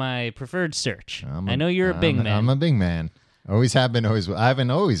 Uh-huh. It's my preferred search. I know you're a Bing man. I'm a Bing man. Always have been, always will. I haven't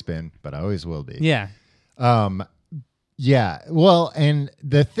always been, but I always will be. Yeah. Yeah. Well, and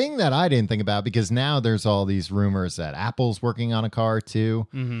the thing that I didn't think about, because now there's all these rumors that Apple's working on a car too.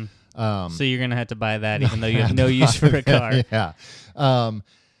 Mm-hmm. So you're going to have to buy that even though you have no use for a car. Yeah.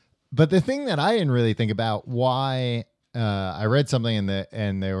 But the thing that I didn't really think about, why I read something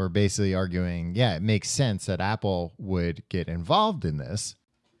and they were basically arguing, yeah, it makes sense that Apple would get involved in this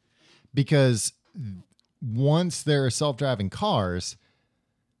because once there are self-driving cars,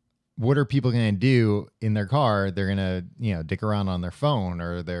 what are people going to do in their car? They're going to, dick around on their phone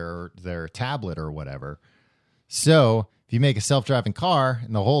or their tablet or whatever. So if you make a self-driving car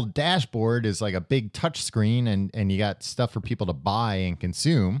and the whole dashboard is like a big touch screen and you got stuff for people to buy and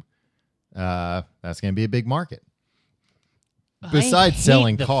consume, that's going to be a big market. Besides I hate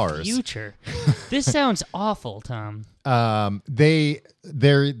selling the cars. Future. This sounds awful, Tom. They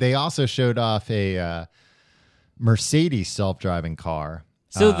also showed off a Mercedes self-driving car.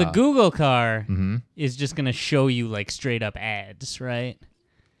 So the Google car Mm-hmm. is just going to show you like straight up ads, right?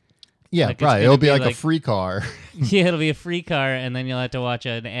 Yeah, Like, it's right. gonna It'll be be like a like- free car. Yeah, it'll be a free car, and then you'll have to watch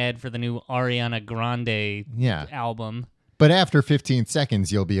an ad for the new Ariana Grande Yeah. album. But after 15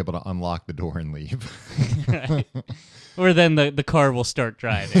 seconds, you'll be able to unlock the door and leave. Or then the car will start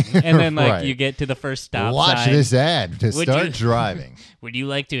driving. And then like Right. you get to the first stop Watch sign. this ad to Would start you- driving. Would you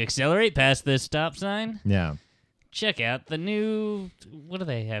like to accelerate past this stop sign? Yeah. Check out the new, what do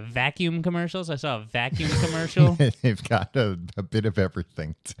they have, vacuum commercials? I saw a vacuum commercial. They've got a bit of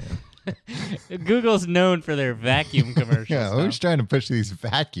everything, Tim. Google's known for their vacuum commercials. Yeah, Tom. who's trying to push these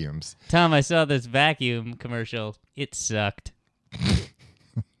vacuums? Tom, I saw this vacuum commercial. It sucked.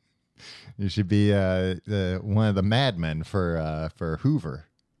 You should be one of the madmen for Hoover.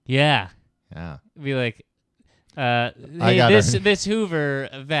 Yeah. Yeah. Be like, I hey, got this Hoover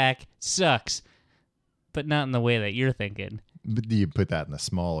vac sucks, but not in the way that you're thinking. But do you put that in the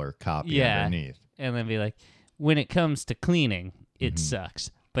smaller copy Yeah. underneath? And then be like, when it comes to cleaning, it Mm-hmm.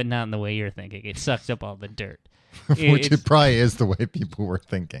 sucks, but not in the way you're thinking. It sucks up all the dirt. Which It's- it probably is the way people were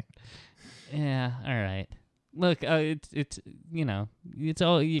thinking. Yeah, all right. Look, it's it's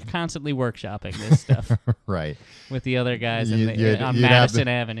all you're constantly workshopping this stuff Right. with the other guys You'd on have Madison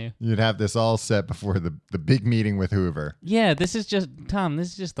Avenue. You'd have this all set before the big meeting with Hoover. Yeah, this is just Tom. This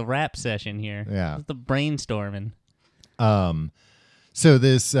is just the rap session here. Yeah. This is the brainstorming. So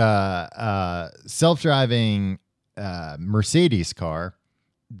this self-driving Mercedes car,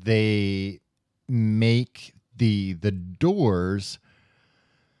 they make the doors.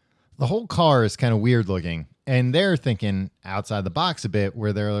 The whole car is kind of weird looking, and they're thinking outside the box a bit,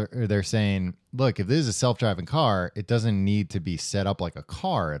 where they're saying, "Look, if this is a self-driving car, it doesn't need to be set up like a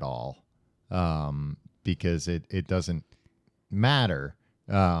car at all, because it doesn't matter."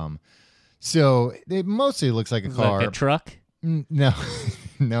 So it mostly looks like a car. Like a truck, No,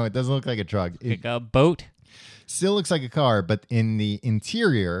 no, it doesn't look like a truck. It like a boat. still looks like a car, but in the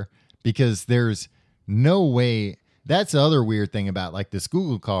interior, because there's no way. That's the other weird thing about like this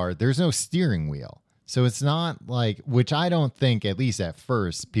Google car. There's no steering wheel. So it's not like, which I don't think, at least at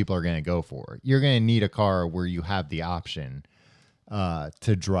first, people are going to go for. You're going to need a car where you have the option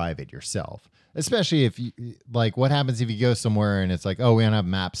to drive it yourself. Especially if you, like, what happens if you go somewhere and it's like, oh, we don't have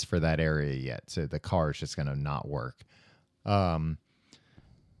maps for that area yet. So the car is just going to not work.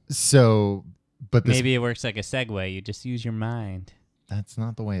 So, but this, Maybe it works like a Segway. You just use your mind. that's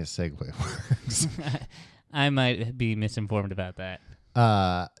not the way a Segway works. I might be misinformed about that.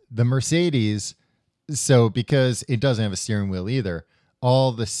 The Mercedes, so because it doesn't have a steering wheel either,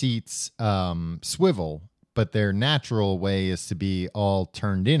 all the seats swivel, but their natural way is to be all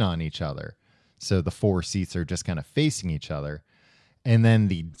turned in on each other. So the four seats are just kind of facing each other. And then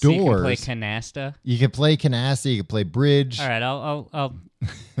the doors. So you can play canasta. You can play canasta, you can play bridge. All right, I'll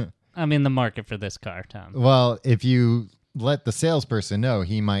I'm in the market for this car, Tom. Well, if you let the salesperson know,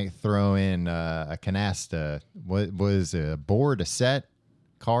 he might throw in a canasta. What was a board, a set,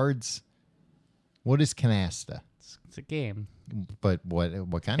 cards? What is canasta? It's a game. But what I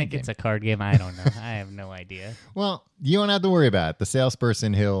kind think of game? it's a card game. I don't know. I have no idea. Well, you don't have to worry about it. The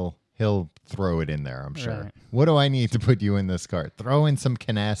salesperson, he'll throw it in there, I'm sure. Right. What do I need to put you in this cart? Throw in some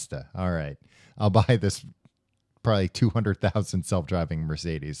canasta. All right. I'll buy this probably 200,000 self-driving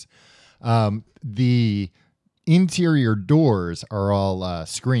Mercedes. The interior doors are all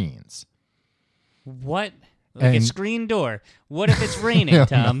screens. What? Like a And- screen door. What if it's raining,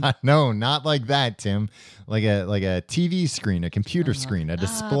 Tom? No, not like that, Tim. Like a TV screen, a computer screen, a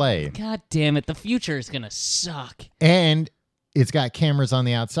display. God damn it! The future is gonna suck. And it's got cameras on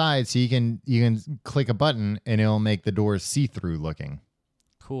the outside, so you can click a button and it'll make the doors see-through looking.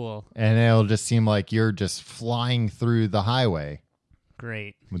 Cool. And it'll just seem like you're just flying through the highway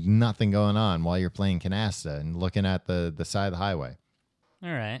Great. with nothing going on while you're playing canasta and looking at the side of the highway. All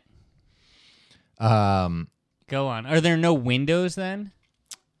right. Um, Go on. Are there no windows then?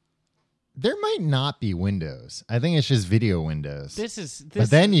 there might not be windows. I think it's just video windows. This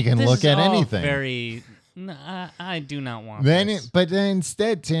then you can this look is at all anything. Very. No, I do not want Then, this. but then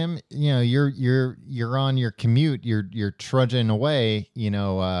instead, Tim, you're on your commute. You're trudging away,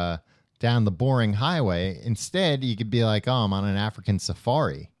 down the boring highway. Instead, you could be like, "Oh, I'm on an African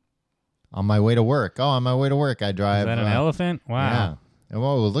safari, on my way to work. Oh, on my way to work, I drive." Is that an elephant? Wow. Yeah.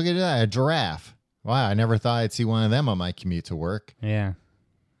 Whoa, look at that, a giraffe. Wow, I never thought I'd see one of them on my commute to work. Yeah.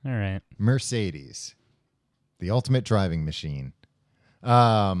 All right. Mercedes, the ultimate driving machine.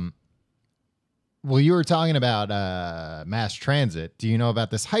 Well, you were talking about mass transit. Do you know about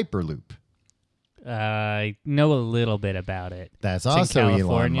this Hyperloop? I know a little bit about it. That's It's in also Elon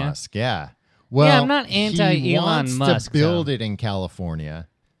California? Musk. Yeah. Well, I'm not anti he Elon wants Musk, to build though. it in California.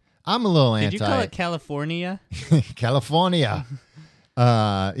 I'm a little Did anti you call it California? California.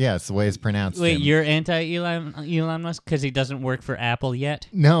 Yeah, it's the way it's pronounced. Wait, Tim. you're anti Elon Musk because he doesn't work for Apple yet?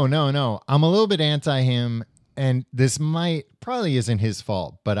 No. I'm a little bit anti him, and this probably isn't his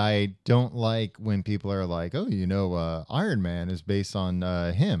fault, but I don't like when people are like, oh, Iron Man is based on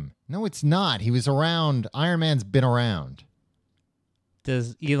him. No, it's not. He was around. Iron Man's been around.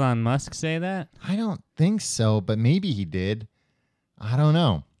 Does Elon Musk say that? I don't think so, but maybe he did. I don't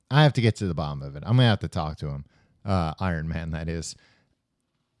know. I have to get to the bottom of it. I'm going to have to talk to him. Iron Man, that is.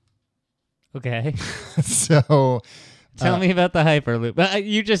 Okay. So Tell me about the Hyperloop.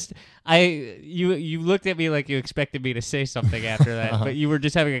 You looked at me like you expected me to say something after that, but you were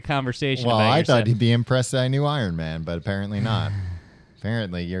just having a conversation well, about I yourself. thought he'd be impressed that I knew Iron Man, but apparently not.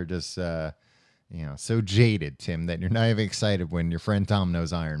 Apparently, you're just so jaded, Tim, that you're not even excited when your friend Tom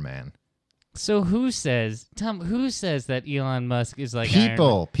knows Iron Man. So who says that Elon Musk is like Iron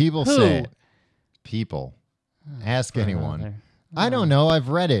Man? People Who? say it. People. Ask anyone. Brother. I don't know. I've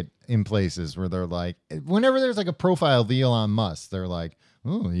read it in places where they're like, whenever there's like a profile of Elon Musk, they're like,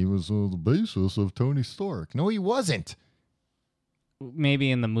 oh, he was the basis of Tony Stark. No, he wasn't. Maybe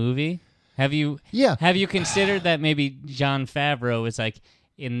in the movie. Have you considered that maybe Jon Favreau is like,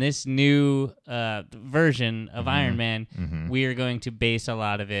 in this new version of Iron Man, we are going to base a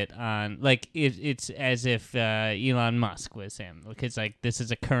lot of it on, like, it's as if Elon Musk was him. Because, like, this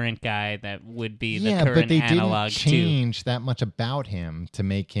is a current guy that would be the current but they analog didn't change that much about him to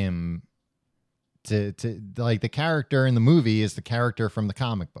make him to like the character in the movie is the character from the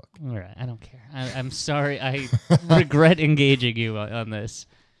comic book. All right, I don't care. I'm sorry. I regret engaging you on this.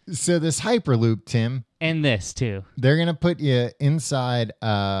 So this Hyperloop, Tim, And this, too. they're going to put you inside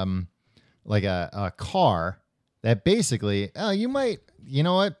like a car that basically, you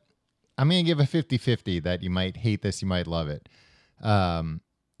know what? I'm going to give a 50-50 that you might hate this, you might love it.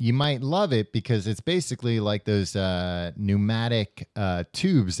 You might love it because it's basically like those pneumatic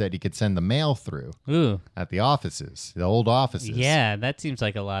tubes that you could send the mail through at the offices, the old offices. Yeah, that seems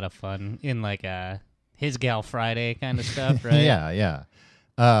like a lot of fun in like a His Gal Friday kind of stuff, right? Yeah.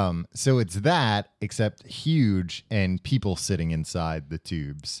 So it's that, except huge and people sitting inside the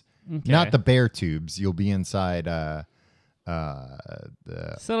tubes. Okay. Not the bare tubes. You'll be inside So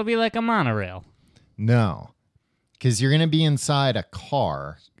it'll be like a monorail. No. Because you're going to be inside a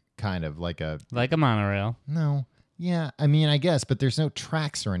car, kind of like a monorail. No. Yeah, I mean, I guess, but there's no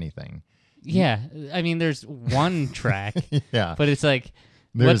tracks or anything. Yeah, I mean, there's one track. Yeah. But it's like,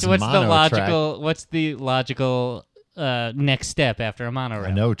 There's what's the mono-track. logical next step after a monorail?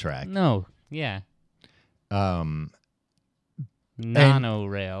 A no track. No, yeah. Um,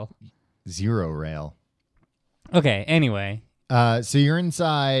 Nonorail. Zero rail. Okay, anyway. So you're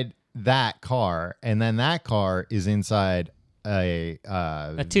inside that car, and then that car is inside a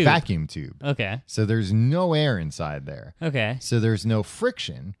tube. vacuum tube. Okay. So there's no air inside there. Okay. So there's no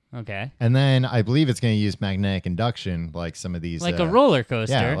friction. Okay. And then I believe it's going to use magnetic induction, like some of these. Like a roller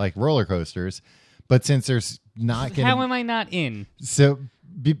coaster. Yeah, like roller coasters. But since there's not going to... How am I not in?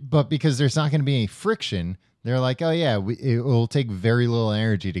 But because there's not going to be any friction, they're like, oh, yeah, it will take very little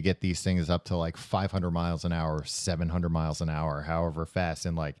energy to get these things up to like 500 miles an hour, 700 miles an hour, however fast.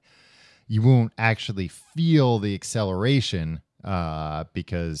 And like, you won't actually feel the acceleration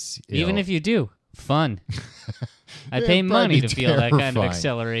because... Even if you do, fun. I It'd pay money probably to be feel that kind of terrifying.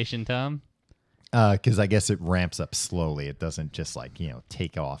 acceleration, Tom. Because I guess it ramps up slowly. It doesn't just like,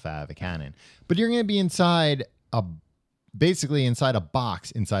 take off out of a cannon. But you're going to be inside basically inside a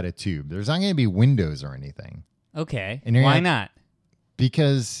box, inside a tube. There's not going to be windows or anything. Okay. And you're Why gonna- not?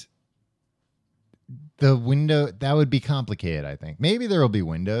 Because the window, that would be complicated, I think. Maybe there will be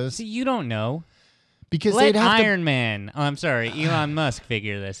windows. See, you don't know. Because Let they'd have Iron Man, I'm sorry, Elon Musk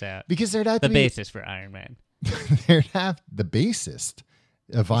figure this out. Because there'd have The to be... basis for Iron Man. There'd have the bassist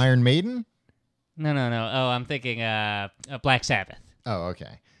of Iron Maiden? No. Oh, I'm thinking Black Sabbath. Oh,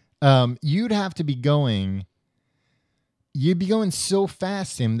 okay. You'd have to be going... You'd be going so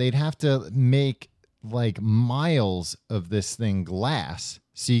fast, Tim, they'd have to make like miles of this thing glass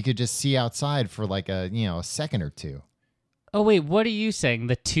so you could just see outside for like a second or two. Oh, wait, what are you saying?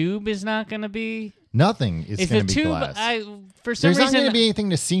 The tube is not going to be... Nothing is Is going the to be tube... glass. For some There's not reason... going to be anything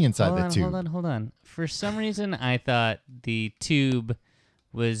to see inside the tube. Hold on. For some reason, I thought the tube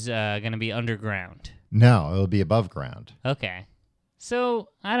was going to be underground. No, it'll be above ground. Okay. So,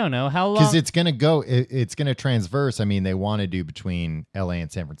 I don't know. How long... Because it's going to go, it's going to transverse. I mean, they want to do between LA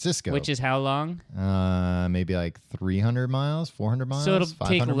and San Francisco. Which is how long? Maybe like 300 miles, 400 miles, So it'll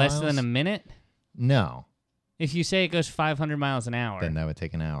take 500 less miles? than a minute? No, If you say it goes 500 miles an hour. then that would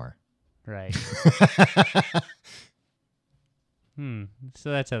take an hour. Right.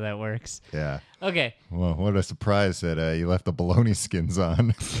 So that's how that works. Yeah. Okay. Well, what a surprise that you left the bologna skins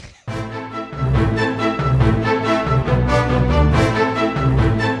on.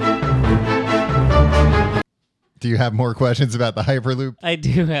 Do you have more questions about the Hyperloop? I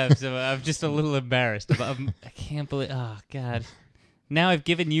do have some. I'm just a little embarrassed. I can't believe... Oh, God. Now I've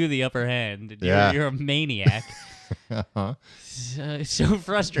given you the upper hand. Yeah. You're a maniac. Uh-huh. So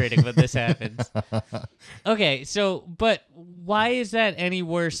frustrating when this happens. Okay, but why is that any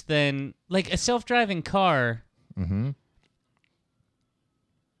worse than... Like, a self-driving car... Mm-hmm.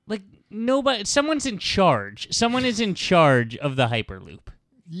 Like, nobody... Someone's in charge. Someone is in charge of the Hyperloop.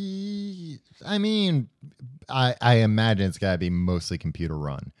 I mean, I imagine it's got to be mostly computer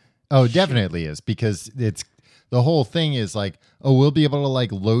run. Oh, definitely is, because The whole thing is like, oh, we'll be able to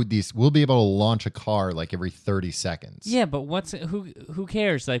like load these. We'll be able to launch a car like every 30 seconds. Yeah, but who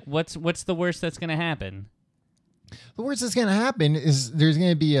cares? Like, what's the worst that's gonna happen? The worst that's going to happen is there's going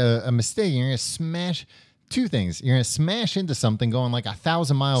to be a mistake. You're going to smash two things. You're going to smash into something going like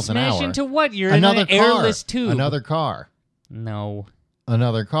 1,000 miles an hour. Smash into what? You're Another in an airless tube. Another car. No.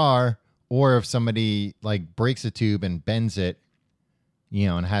 Another car. Or if somebody like breaks a tube and bends it,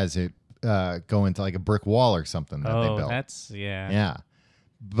 and has it go into like a brick wall or something that they built. That's, yeah. Yeah.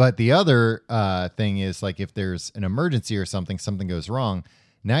 But the other thing is like if there's an emergency or something goes wrong,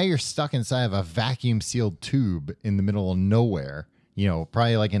 now you're stuck inside of a vacuum sealed tube in the middle of nowhere,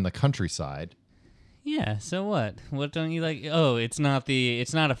 probably like in the countryside. Yeah, so what? What don't you like? Oh, it's not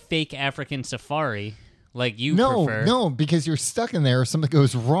a fake African safari like you prefer. No, because you're stuck in there. If something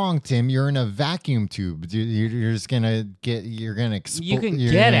goes wrong, Tim, you're in a vacuum tube. You're just going to explode. You can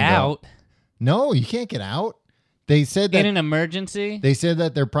get out. No, you can't get out. They said that in an emergency. They said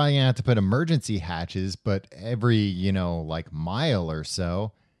that they're probably gonna have to put emergency hatches, but every like mile or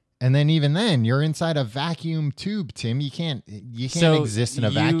so, and then even then, you're inside a vacuum tube, Tim. You can't exist in a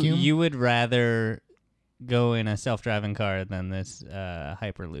vacuum. You would rather go in a self-driving car than this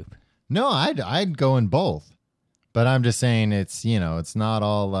Hyperloop. No, I'd go in both, but I'm just saying it's not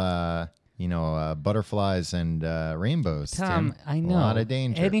all butterflies and rainbows. Tom, Tim. I know. A lot of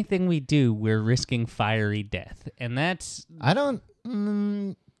danger. Anything we do, we're risking fiery death, and that's. I don't.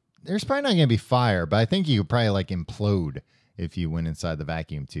 There's probably not going to be fire, but I think you could probably like implode if you went inside the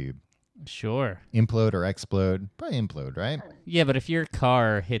vacuum tube. Sure. Implode or explode. Probably implode, right? Yeah, but if your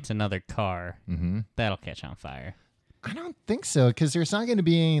car hits another car, that'll catch on fire. I don't think so, because there's not going to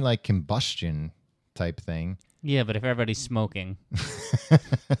be any like combustion type thing. Yeah, but if everybody's smoking.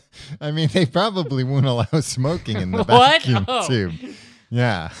 I mean, they probably won't allow smoking in the vacuum Oh. tube.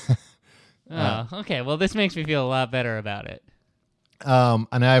 Yeah. Oh, okay. Well, this makes me feel a lot better about it. And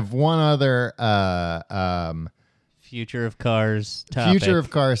I have one other Future of cars topic. future of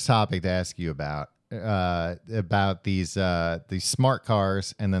cars topic to ask you about these smart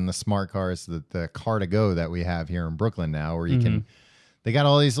cars, and then the smart cars, the car to go that we have here in Brooklyn now, where you can. They got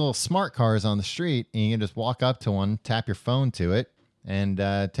all these little smart cars on the street, and you can just walk up to one, tap your phone to it, and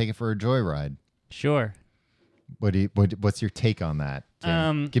take it for a joyride. Sure. What's your take on that,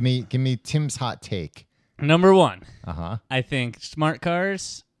 Tim? Give me Tim's hot take. Number one, Uh-huh. I think smart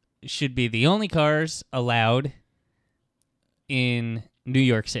cars should be the only cars allowed in New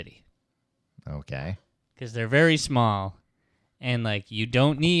York City. Okay. Because they're very small, and like you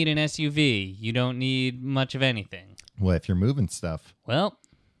don't need an SUV. You don't need much of anything. Well, if you're moving stuff. Well,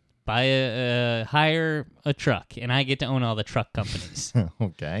 hire a truck, and I get to own all the truck companies.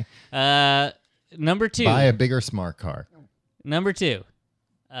 Okay. Number two. Buy a bigger smart car. Number two.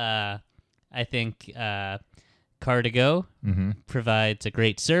 I think Car to Go provides a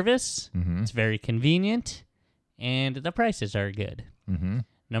great service. It's very convenient, and the prices are good.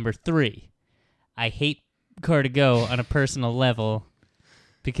 Number three. I hate Car to Go on a personal level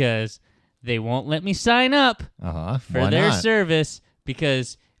because they won't let me sign up for their service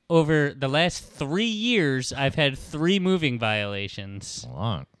because over the last 3 years, I've had 3 moving violations.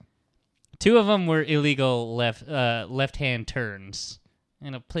 Wow. 2 of them were illegal left-hand turns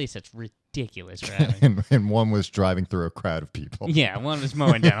in a place that's ridiculous driving. and one was driving through a crowd of people. Yeah, one was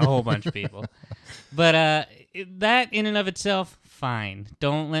mowing down a whole bunch of people. But that in and of itself, fine.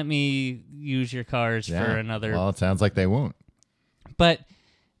 Don't let me use your cars for another... Well, it sounds like they won't. But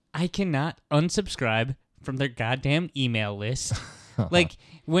I cannot unsubscribe from their goddamn email list. Like,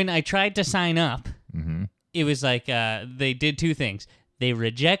 when I tried to sign up, it was like they did 2 things. They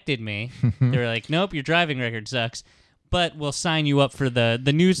rejected me. They were like, nope, your driving record sucks, but we'll sign you up for the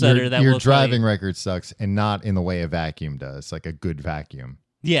newsletter that your will driving record sucks, and not in the way a vacuum does, like a good vacuum.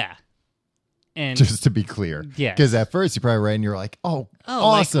 Yeah. And just to be clear. Yeah. Because at first you probably read and you're like, oh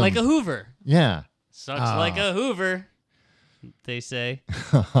awesome. Like a Hoover. Yeah. Sucks like a Hoover, they say.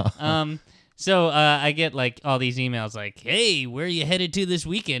 So I get like all these emails like, hey, where are you headed to this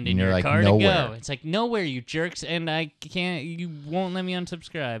weekend in your like, car nowhere. to go? It's like, nowhere, you jerks, and you won't let me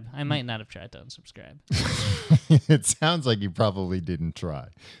unsubscribe. I might not have tried to unsubscribe. It sounds like you probably didn't try.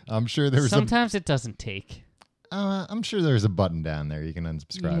 I'm sure there's Sometimes it doesn't take. I'm sure there's a button down there you can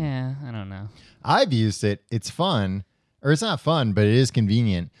unsubscribe. Yeah, I don't know. I've used it. It's fun. Or it's not fun, but it is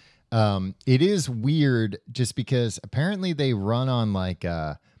convenient. It is weird just because apparently they run on like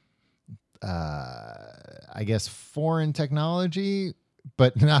I guess foreign technology,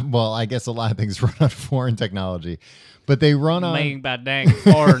 but not, well, I guess a lot of things run on foreign technology, but they run on made by dang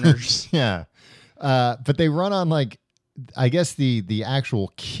foreigners. Yeah. But they run on like, I guess the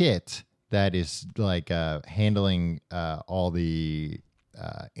actual kit that is like handling all the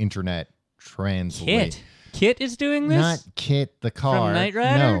internet translate. Kit is doing this? Not Kit, the car. From Knight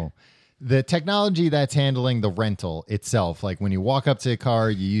Rider? No. The technology that's handling the rental itself. Like when you walk up to a car,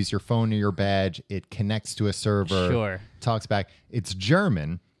 you use your phone or your badge, it connects to a server, Sure. talks back. It's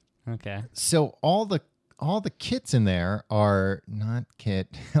German. Okay. So all the kits in there are not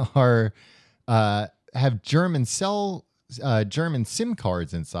Kit, are have German SIM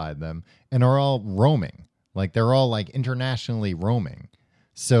cards inside them and are all roaming. Like they're all like internationally roaming.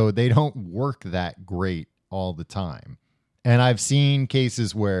 So they don't work that great all the time. And I've seen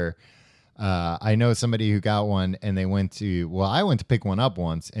cases where I know somebody who got one and they I went to pick one up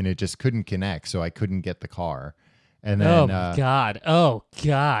once and it just couldn't connect. So I couldn't get the car. And then, Oh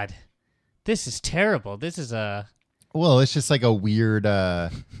God. This is terrible. This is well, it's just like a weird,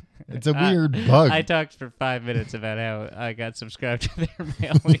 it's a weird bug. I talked for 5 minutes about how I got subscribed to their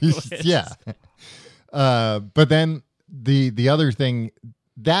mailing list. Yeah. But then the other thing,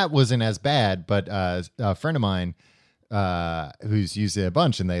 that wasn't as bad, but a friend of mine who's used it a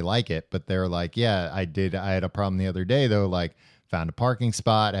bunch and they like it, but they're like, yeah, I had a problem the other day though, like found a parking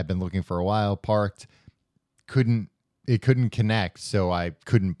spot, I've been looking for a while, parked, it couldn't connect, so I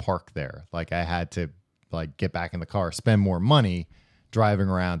couldn't park there. Like I had to like get back in the car, spend more money driving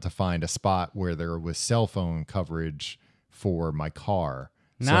around to find a spot where there was cell phone coverage for my car.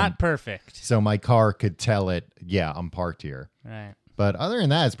 Not perfect. So my car could tell it, yeah, I'm parked here. Right. But other than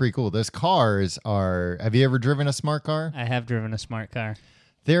that, it's pretty cool. Those cars are... Have you ever driven a smart car? I have driven a smart car.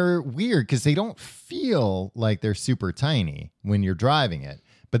 They're weird because they don't feel like they're super tiny when you're driving it.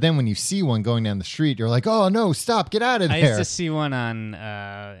 But then when you see one going down the street, you're like, oh, no, stop, get out of there. I used to see one on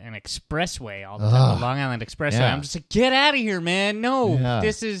an expressway all the time, the Long Island Expressway. Yeah. I'm just like, get out of here, man. No, Yeah.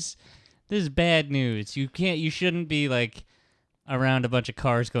 this is bad news. You shouldn't be like around a bunch of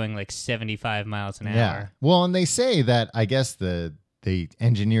cars going like 75 miles an hour. Well, and they say that, I guess they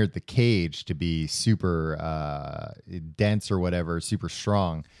engineered the cage to be super dense or whatever, super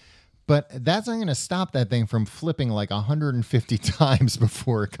strong. But that's not going to stop that thing from flipping like 150 times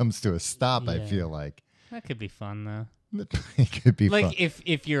before it comes to a stop, I Yeah. feel like. That could be fun though. It could be Like fun.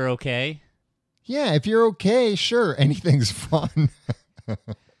 if you're okay. Yeah, if you're okay, sure, anything's fun.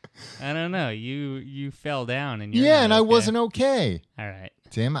 I don't know. You fell down and you're Yeah, not and I okay. wasn't okay. All right.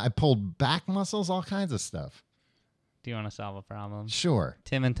 Damn, I pulled back muscles, all kinds of stuff. Do you want to solve a problem? Sure.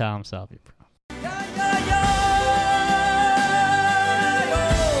 Tim and Tom solve your problem.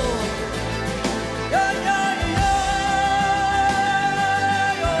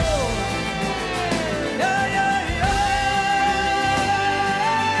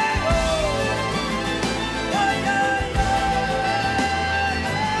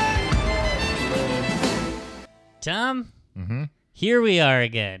 Tom, Mm-hmm. here we are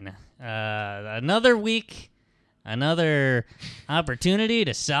again. Another week, another opportunity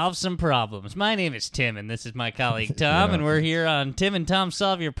to solve some problems. My name is Tim, and this is my colleague Tom, Yeah. and we're here on Tim and Tom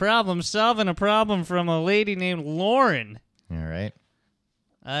Solve Your Problems, solving a problem from a lady named Lauren. All right.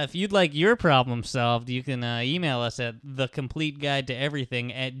 If you'd like your problem solved, you can email us at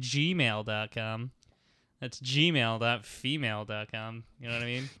thecompleteguide-to-everything@gmail.com. That's gmail.female.com. You know what I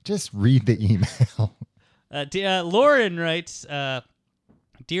mean? Just read the email. Lauren writes,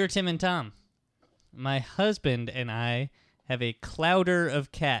 Dear Tim and Tom, my husband and I have a clowder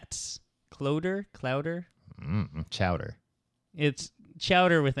of cats. Clowder? Chowder. It's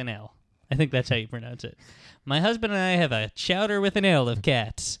chowder with an L. I think that's how you pronounce it. My husband and I have a chowder with an L of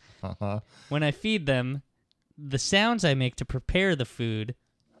cats. Uh-huh. When I feed them, the sounds I make to prepare the food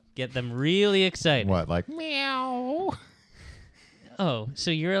get them really excited. What, like meow? Oh, so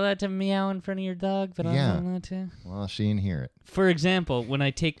you're allowed to meow in front of your dog, but Yeah. I'm not allowed to? Well, she didn't hear it. For example, when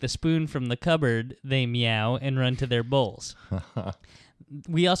I take the spoon from the cupboard, they meow and run to their bowls.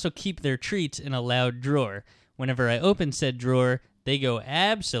 We also keep their treats in a loud drawer. Whenever I open said drawer, they go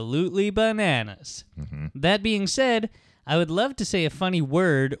absolutely bananas. Mm-hmm. That being said, I would love to say a funny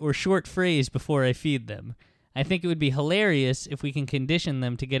word or short phrase before I feed them. I think it would be hilarious if we can condition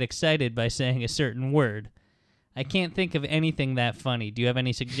them to get excited by saying a certain word. I can't think of anything that funny. Do you have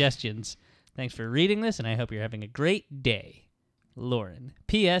any suggestions? Thanks for reading this, and I hope you're having a great day. Lauren.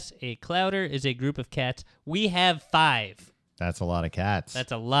 P.S. A clowder is a group of cats. We have 5. That's a lot of cats.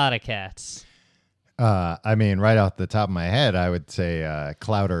 That's a lot of cats. I mean, right off the top of my head, I would say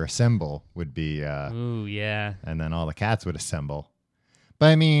clowder assemble would be, Ooh, yeah. and then all the cats would assemble. But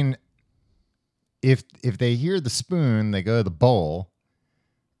I mean, if they hear the spoon, they go to the bowl.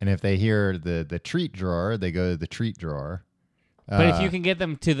 And if they hear the treat drawer, they go to the treat drawer. But if you can get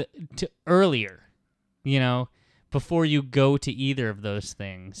them to earlier, before you go to either of those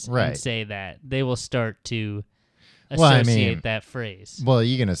things Right. and say that, they will start to Well, I associate mean- that phrase. Well,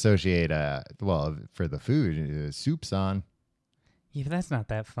 you can associate, for the food, soup's on. Yeah, but that's not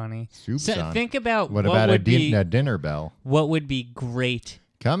that funny. Soup's So on. think about What what about would be a dinner bell? what would be great.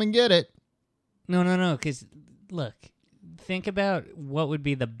 Come and get it. No, because look, think about what would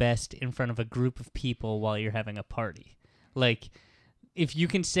be the best in front of a group of people while you're having a party. Like, if you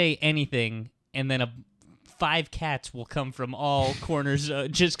can say anything, and then 5 cats will come from all corners,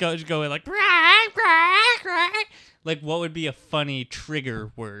 just going like, like, what would be a funny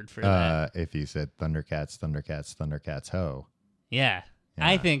trigger word for that? If you said Thundercats, Thundercats, Thundercats, ho. Yeah. Yeah.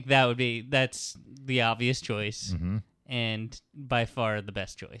 I think that's the obvious choice, Mm-hmm. and by far the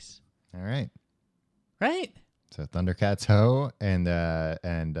best choice. All right. Right? So Thundercats, ho, and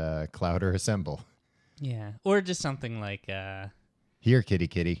Clouder assemble. Yeah. Or just something like, Here, kitty,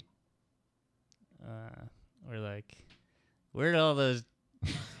 kitty. or like, where'd all those...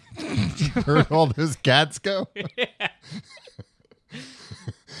 Where'd all those cats go?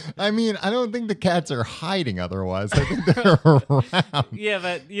 I mean, I don't think the cats are hiding otherwise. I think they're around. Yeah,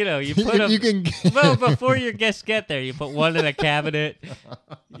 but, you put them... You can Well, before your guests get there, you put one in a cabinet.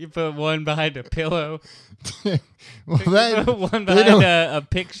 You put one behind a pillow. well, You that, put one they behind don't- a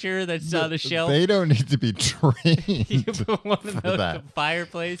picture that's on the shelf. They don't need to be trained. You put one of for those in that. the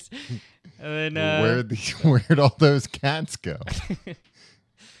fireplace. And then, Where'd all those cats go?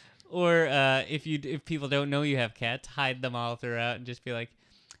 or if people don't know you have cats, hide them all throughout and just be like,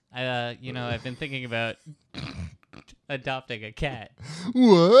 I've been thinking about adopting a cat.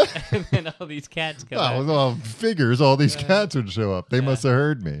 What? And then all these cats come out. Well, figures all these cats would show up. They must have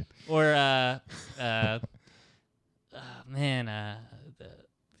heard me. Or I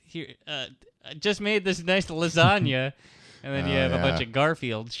just made this nice lasagna, and then you have a yeah. bunch of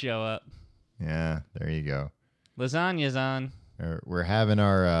Garfields show up. Yeah, there you go. Lasagna's on. We're having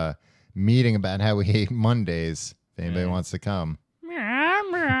our meeting about how we hate Mondays. If anybody Yeah. wants to come.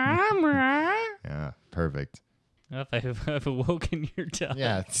 Yeah, perfect. Oh, I've awoken your dog.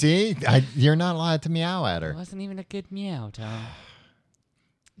 Yeah, see? You're not allowed to meow at It her. wasn't even a good meow, Tom.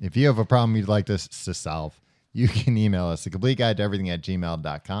 If you have a problem you'd like us to solve, you can email us,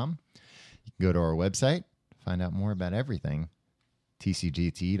 thecompleteguide@gmail.com. You can go to our website, find out more about everything,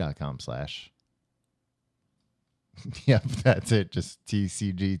 tcgt.com/ Yep, that's it. Just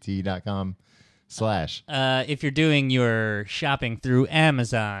tcgt.com/. If you're doing your shopping through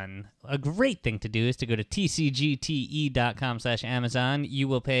Amazon, a great thing to do is to go to tcgte.com/Amazon. You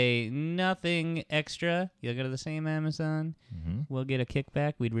will pay nothing extra. You'll go to the same Amazon. Mhm. We'll get a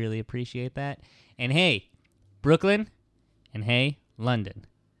kickback. We'd really appreciate that. And hey, Brooklyn, and hey, London,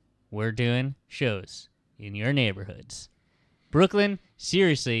 we're doing shows in your neighborhoods. Brooklyn,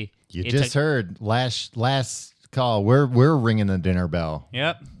 seriously. You it's just heard last call. We're ringing the dinner bell.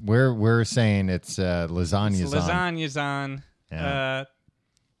 Yep. We're saying it's lasagna's on. Lasagna's on. Yeah.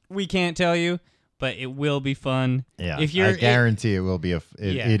 We can't tell you, but it will be fun. Yeah, If you're I guarantee it will be Yeah.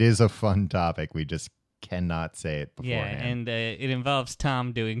 it is a fun topic. We just cannot say it Yeah, beforehand. and it involves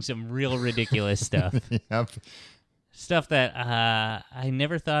Tom doing some real ridiculous stuff. Yep. Stuff that I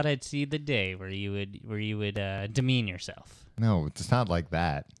never thought I'd see the day where you would demean yourself. No, it's not like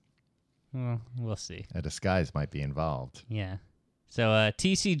that. Well, we'll see. A disguise might be involved. Yeah. So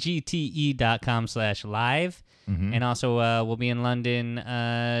tcgte.com/live. Mhm. And also we'll be in London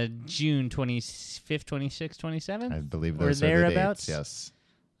June 25th, 26th, 27th. I believe or those are the thereabouts. dates.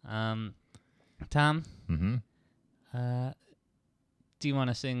 Yes. Tom, Mm-hmm. do you want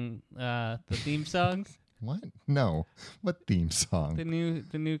to sing the theme song? What? No. What theme song? The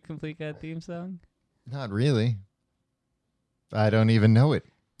new Complete Guide theme song? Not really. I don't even know it.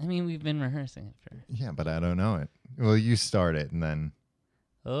 I mean, we've been rehearsing it for. Yeah, but I don't know it. Well, you start it and then.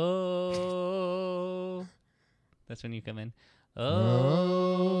 Oh, that's when you come in.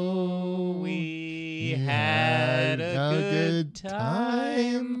 Oh, we had a good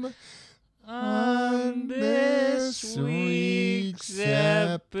time on this week's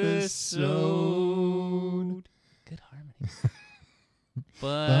episode. Good harmony.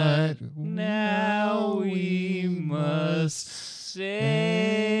 But now we must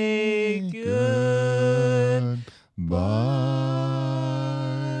say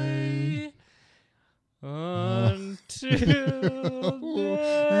goodbye until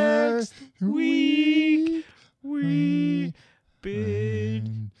next week. We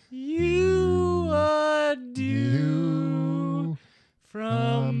bid you adieu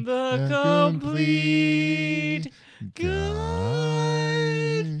from the complete guide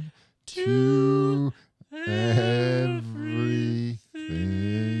to everything.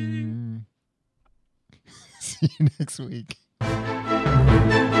 See you next week.